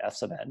this game f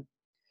sub n,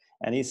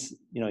 and he's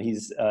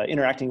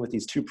interacting with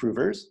these two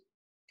provers.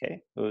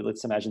 Okay, so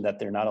let's imagine that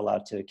they're not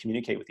allowed to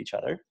communicate with each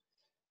other,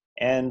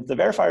 and the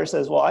verifier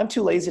says, "Well, I'm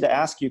too lazy to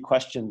ask you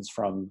questions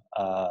from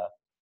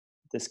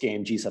this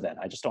game G sub n.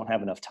 I just don't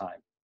have enough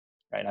time,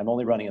 right? I'm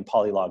only running in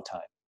polylog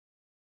time.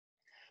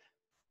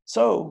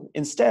 So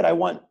instead, I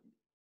want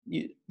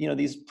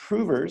these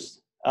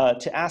provers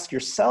to ask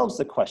yourselves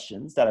the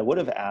questions that I would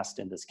have asked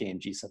in this game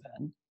G sub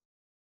n,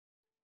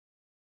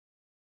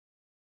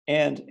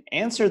 and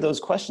answer those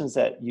questions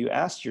that you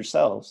asked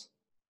yourselves.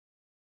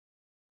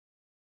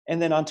 And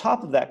then on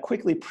top of that,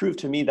 quickly prove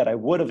to me that I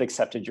would have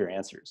accepted your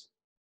answers."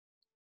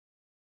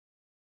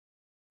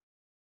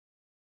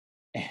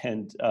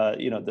 And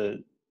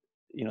the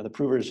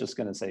prover is just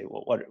going to say,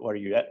 "Well, what are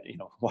you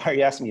why are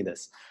you asking me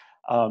this?"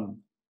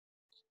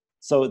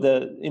 So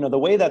the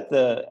way that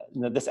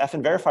this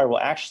FN verifier will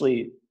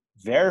actually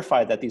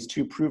verify that these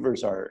two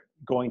provers are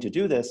going to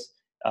do this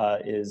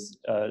is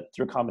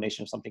through a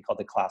combination of something called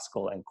the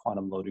classical and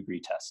quantum low degree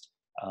test,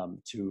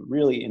 to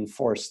really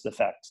enforce the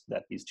fact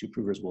that these two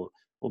provers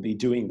will be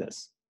doing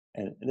this.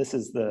 And this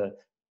is the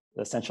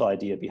essential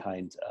idea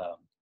behind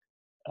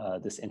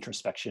this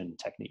introspection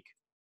technique.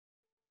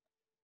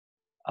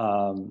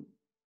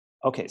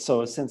 Okay,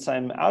 so since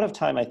I'm out of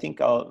time, I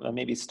think I'll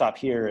maybe stop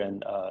here,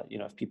 and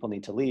if people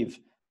need to leave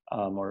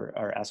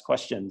or ask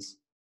questions,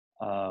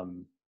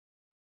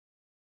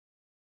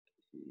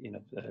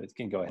 it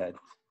can go ahead.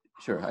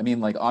 Sure. I mean,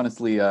 like,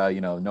 honestly,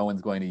 no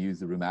one's going to use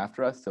the room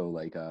after us. So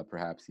like,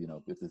 perhaps,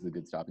 if this is a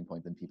good stopping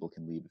point, then people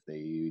can leave if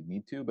they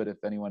need to. But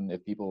if everyone's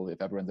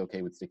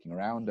okay with sticking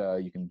around,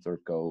 you can sort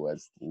of go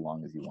as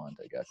long as you want,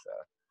 I guess.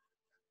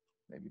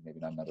 Maybe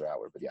not another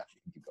hour, but yeah, you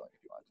can keep going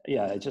if you want.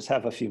 Yeah, I just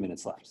have a few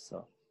minutes left,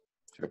 so.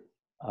 Sure.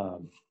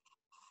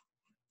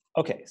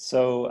 Okay,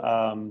 so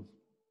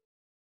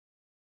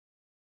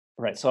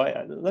Right, so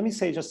let me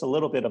say just a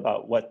little bit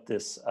about what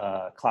this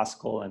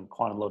classical and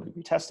quantum low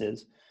degree test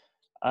is.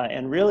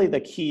 And really the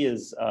key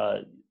is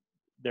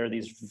there are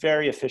these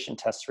very efficient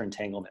tests for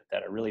entanglement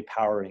that are really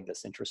powering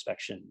this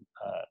introspection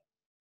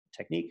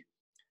technique.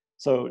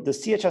 So the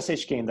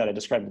CHSH game that I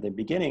described at the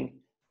beginning,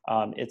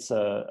 it's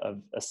a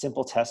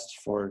simple test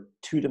for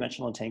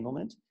two-dimensional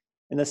entanglement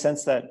in the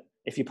sense that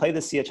if you play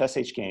the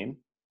CHSH game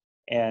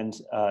and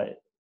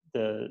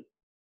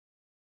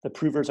the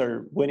provers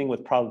are winning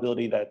with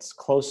probability that's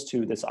close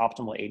to this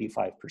optimal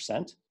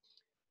 85%,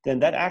 then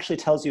that actually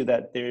tells you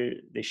that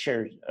they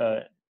share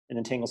an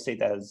entangled state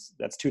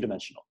that's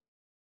two-dimensional.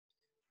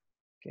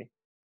 Okay.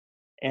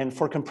 And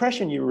for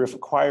compression, you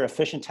require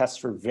efficient tests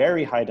for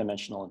very high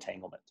dimensional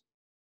entanglement.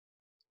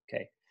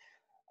 Okay.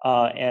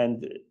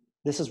 And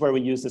this is where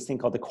we use this thing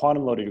called the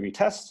quantum low degree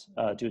test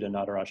due to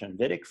Natarajan and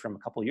Vidic from a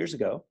couple years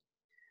ago.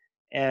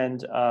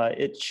 And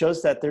it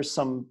shows that there's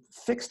some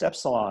fixed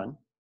epsilon,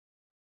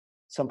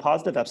 some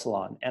positive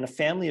epsilon, and a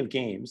family of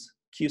games,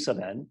 Q sub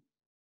n,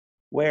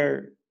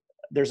 where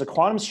there's a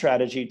quantum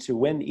strategy to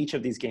win each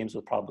of these games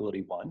with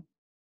probability 1.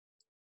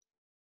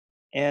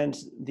 And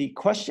the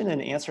question and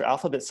answer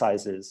alphabet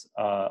sizes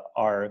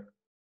are,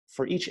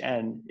 for each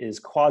n, is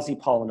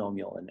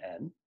quasi-polynomial in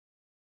n.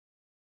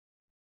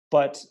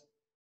 But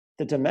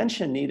the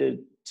dimension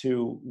needed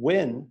to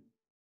win,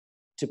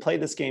 to play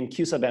this game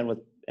Q sub n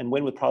and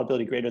win with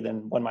probability greater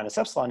than 1 minus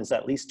epsilon is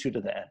at least 2 to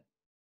the n.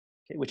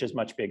 Okay, which is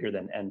much bigger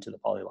than n to the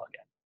polylog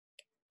n.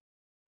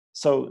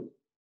 So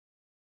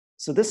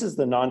this is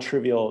the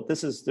non-trivial,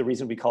 this is the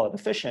reason we call it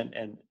efficient,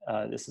 and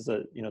this is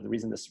the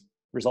reason this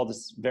result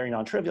is very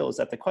non-trivial is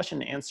that the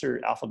question and answer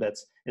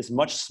alphabets is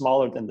much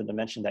smaller than the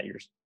dimension that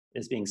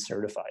is being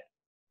certified.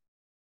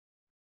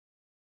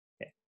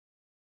 Okay.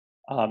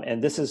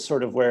 And this is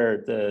sort of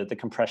where the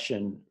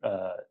compression,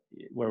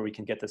 where we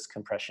can get this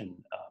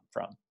compression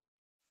from.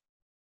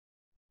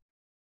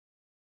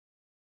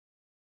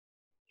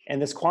 And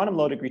this quantum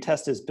low degree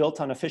test is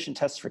built on efficient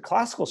tests for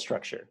classical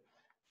structure.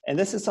 And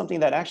this is something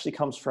that actually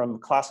comes from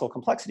classical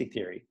complexity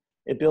theory.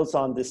 It builds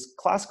on this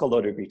classical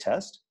low degree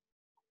test,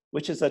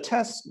 which is a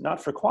test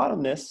not for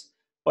quantumness,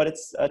 but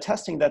it's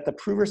testing that the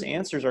prover's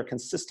answers are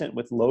consistent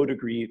with low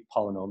degree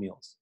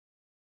polynomials.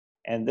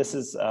 And this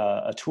is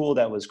a tool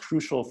that was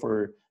crucial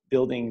for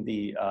building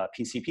the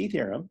PCP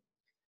theorem.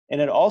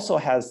 And it also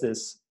has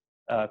this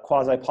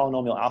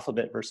quasi-polynomial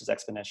alphabet versus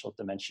exponential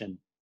dimension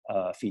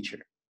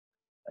feature.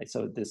 Right?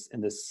 So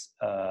in this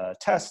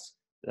test,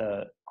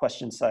 the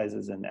question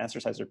sizes and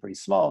answer sizes are pretty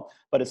small,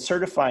 but it's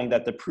certifying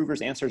that the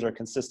prover's answers are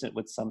consistent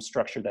with some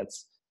structure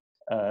that's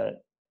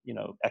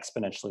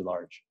exponentially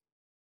large.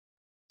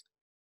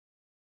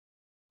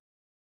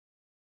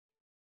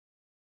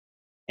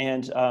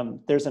 And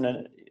there's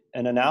an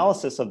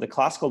analysis of the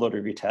classical low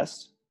degree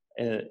test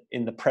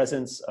in the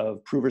presence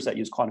of provers that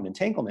use quantum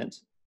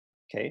entanglement.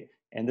 Okay,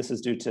 and this is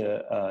due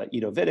to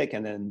Ido Vidic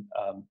and then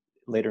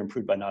later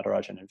improved by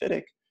Natarajan and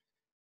Vidic.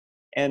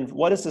 And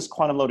what is this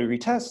quantum low degree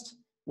test?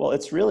 Well,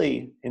 it's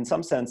really, in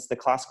some sense, the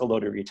classical low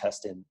degree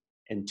test in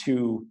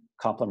two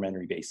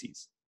complementary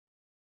bases.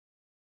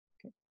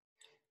 Okay.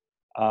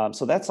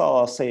 So that's all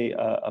I'll say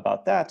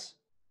about that.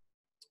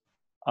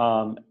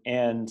 So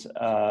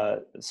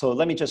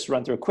let me just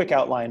run through a quick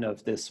outline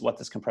of what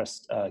this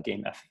compressed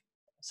game F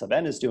sub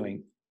n is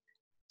doing.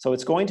 So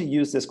it's going to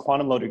use this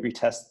quantum low degree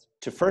test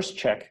to first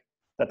check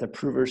that the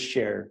provers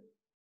share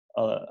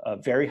a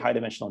very high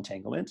dimensional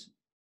entanglement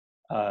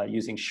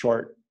using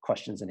short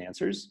questions and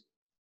answers.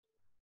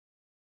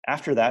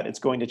 After that, it's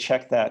going to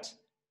check that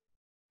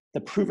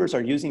the provers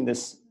are using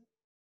this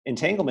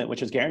entanglement,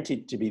 which is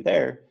guaranteed to be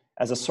there,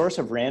 as a source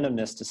of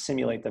randomness to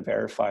simulate the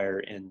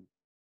verifier in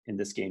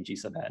this game G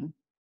sub n.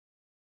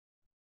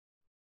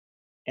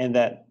 And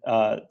that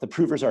the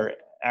provers are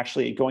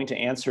actually going to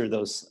answer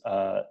those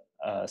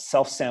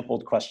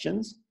self-sampled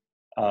questions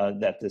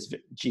that this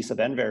G sub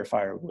n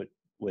verifier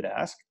would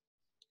ask.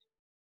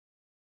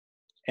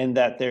 And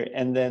that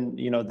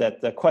that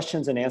the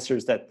questions and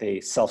answers that they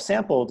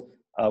self-sampled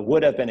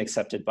would have been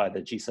accepted by the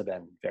G sub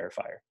n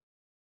verifier.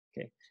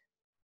 Okay,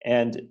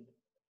 and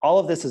all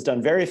of this is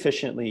done very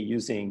efficiently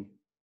using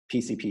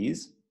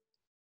PCPs.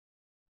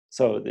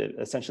 So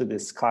essentially,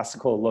 this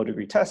classical low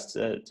degree test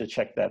to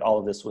check that all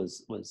of this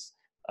was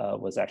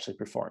actually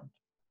performed.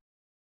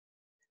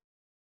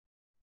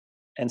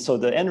 And so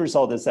the end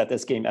result is that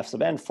this game F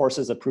sub n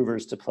forces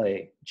approvers to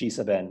play G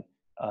sub n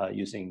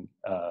using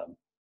a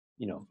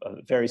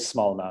very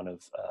small amount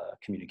of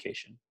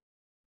communication.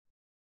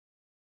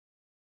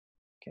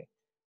 Okay,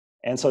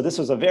 and so this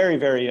was a very,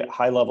 very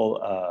high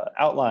level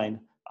outline.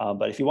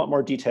 But if you want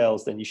more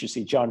details, then you should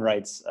see John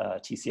Wright's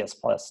TCS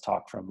Plus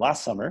talk from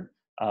last summer,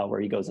 where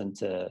he goes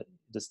into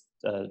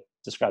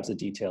describes the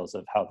details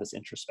of how this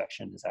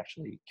introspection is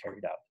actually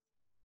carried out.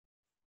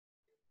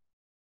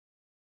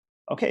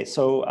 Okay,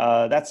 so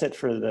that's it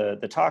for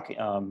the talk.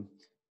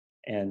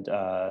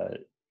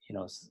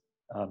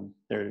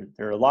 There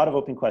are a lot of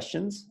open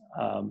questions,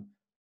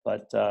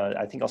 but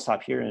I think I'll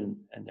stop here, and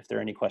if there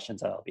are any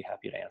questions, I'll be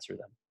happy to answer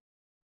them.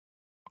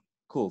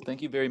 Cool.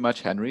 Thank you very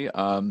much, Henry.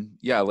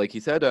 Yeah, like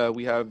you said,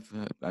 we have,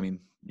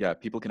 yeah,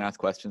 people can ask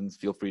questions.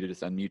 Feel free to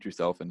just unmute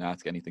yourself and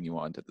ask anything you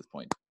want at this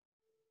point.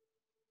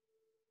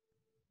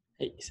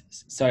 Hey,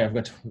 sorry, I've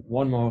got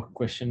one more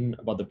question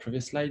about the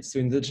previous slide. So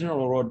in the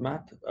general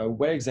roadmap,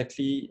 where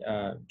exactly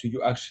do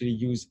you actually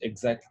use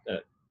exact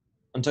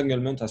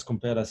entanglement as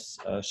compared as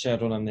shared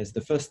randomness?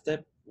 The first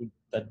step, would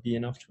that be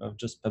enough to have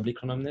just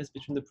public randomness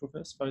between the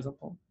proofers, for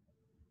example?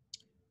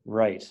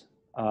 Right.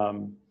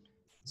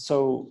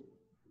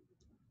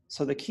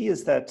 So the key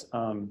is that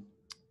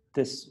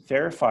this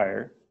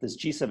verifier, this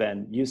G sub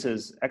n,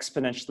 uses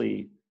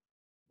exponentially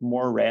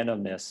more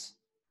randomness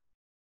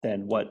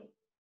than what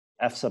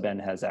F sub n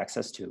has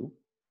access to.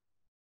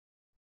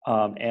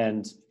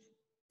 And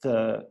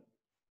in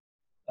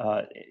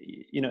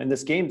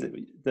this game,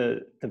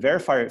 the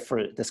verifier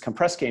for this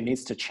compressed game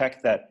needs to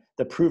check that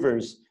the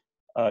provers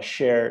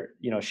share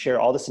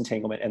all this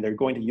entanglement, and they're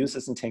going to use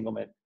this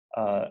entanglement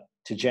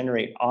to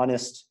generate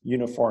honest,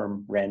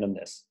 uniform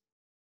randomness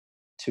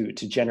to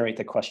generate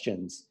the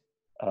questions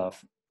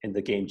in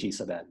the game G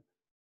sub n.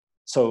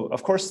 So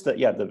of course,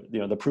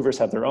 the provers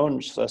have their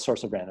own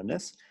source of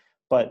randomness,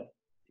 but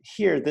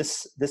here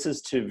this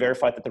is to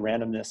verify that the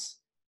randomness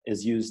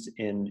is used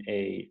in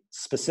a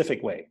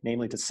specific way,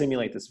 namely to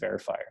simulate this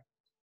verifier.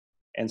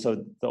 And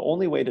so the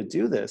only way to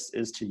do this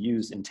is to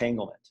use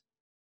entanglement.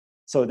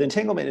 So the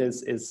entanglement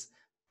is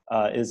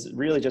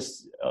really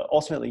just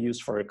ultimately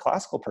used for a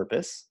classical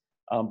purpose,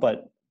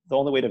 but the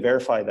only way to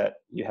verify that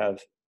you have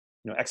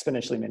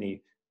exponentially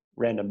many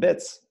random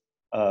bits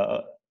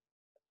that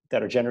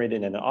are generated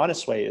in an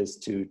honest way is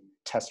to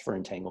test for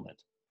entanglement.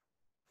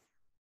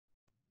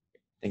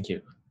 Thank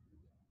you.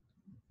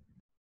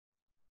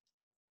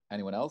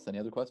 Anyone else? Any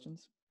other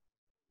questions?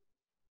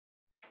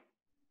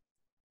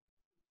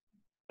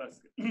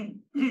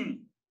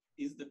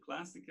 Is the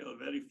classical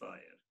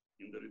verifier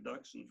in the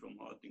reduction from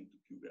halting to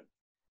QGAP,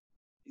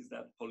 is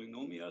that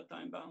polynomial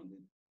time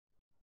bounded?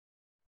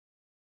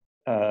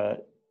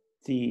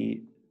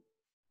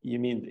 You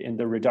mean in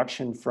the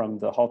reduction from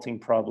the halting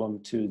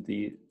problem to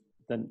the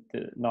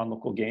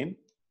non-local game?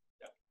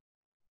 Yeah.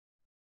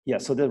 Yeah,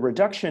 so the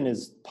reduction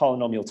is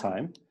polynomial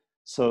time.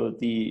 So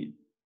the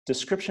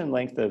description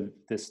length of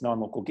this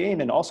non-local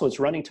game and also its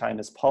running time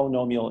is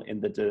polynomial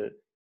in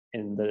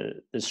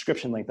the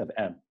description length of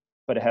M,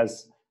 but it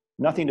has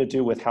nothing to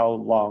do with how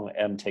long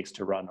M takes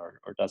to run or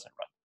doesn't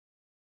run.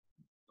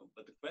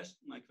 But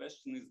my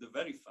question is the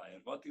verifier.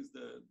 What is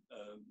the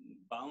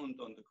bound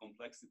on the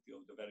complexity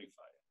of the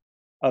verifier?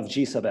 Of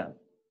G sub n,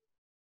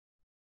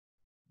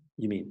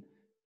 you mean?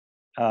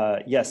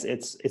 Yes,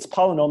 it's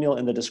polynomial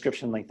in the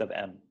description length of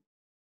M.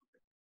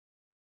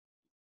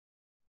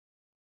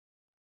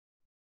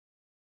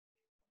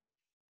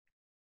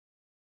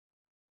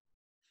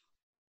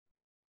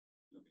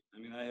 I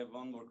mean, I have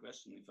one more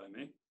question, if I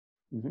may.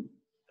 Mm-hmm.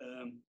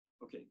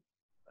 Okay,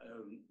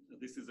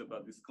 this is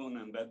about this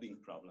Connes embedding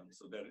problem.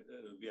 So there,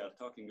 we are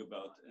talking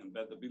about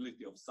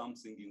embeddability of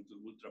something into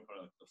ultra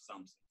product of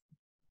something.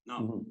 Now,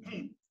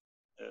 mm-hmm.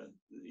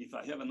 If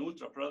I have an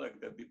ultra product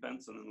that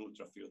depends on an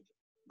ultra filter,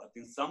 but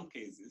in some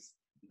cases,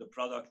 the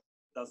product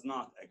does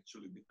not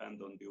actually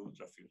depend on the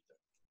ultra filter.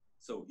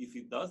 So if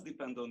it does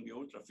depend on the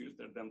ultra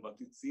filter, then what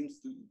it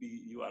seems to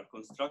be you are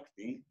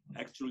constructing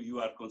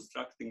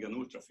an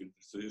ultra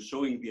filter. So you're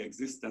showing the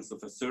existence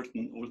of a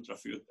certain ultra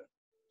filter.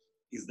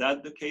 Is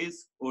that the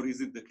case, or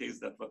is it the case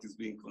that what is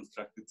being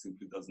constructed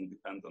simply doesn't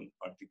depend on a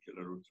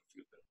particular ultra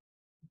filter?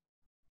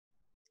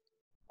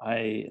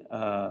 I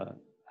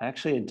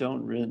actually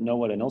don't really know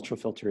what an ultra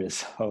filter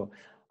is, so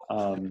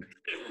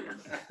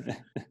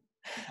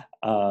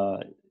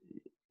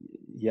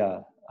yeah.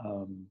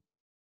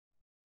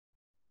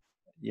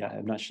 Yeah,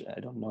 I'm not sure. I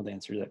don't know the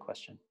answer to that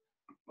question.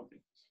 Okay.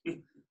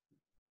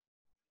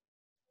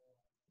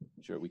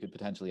 Sure, we could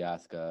potentially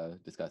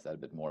discuss that a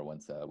bit more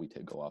once we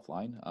go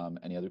offline.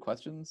 Any other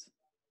questions?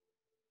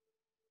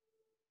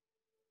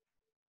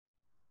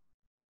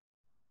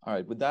 All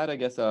right, with that, I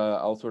guess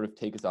I'll sort of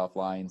take us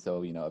offline.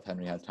 So, if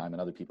Henry has time and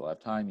other people have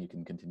time, you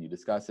can continue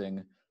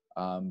discussing.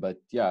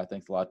 But yeah,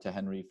 thanks a lot to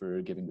Henry for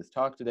giving this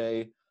talk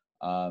today.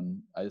 I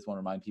just want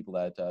to remind people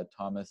that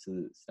Thomas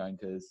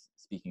Steinke is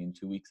speaking in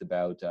 2 weeks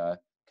about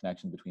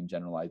connection between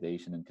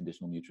generalization and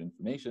conditional mutual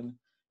information.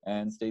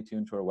 And stay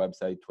tuned to our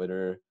website,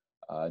 Twitter,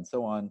 and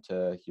so on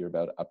to hear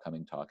about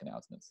upcoming talk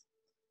announcements.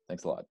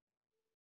 Thanks a lot.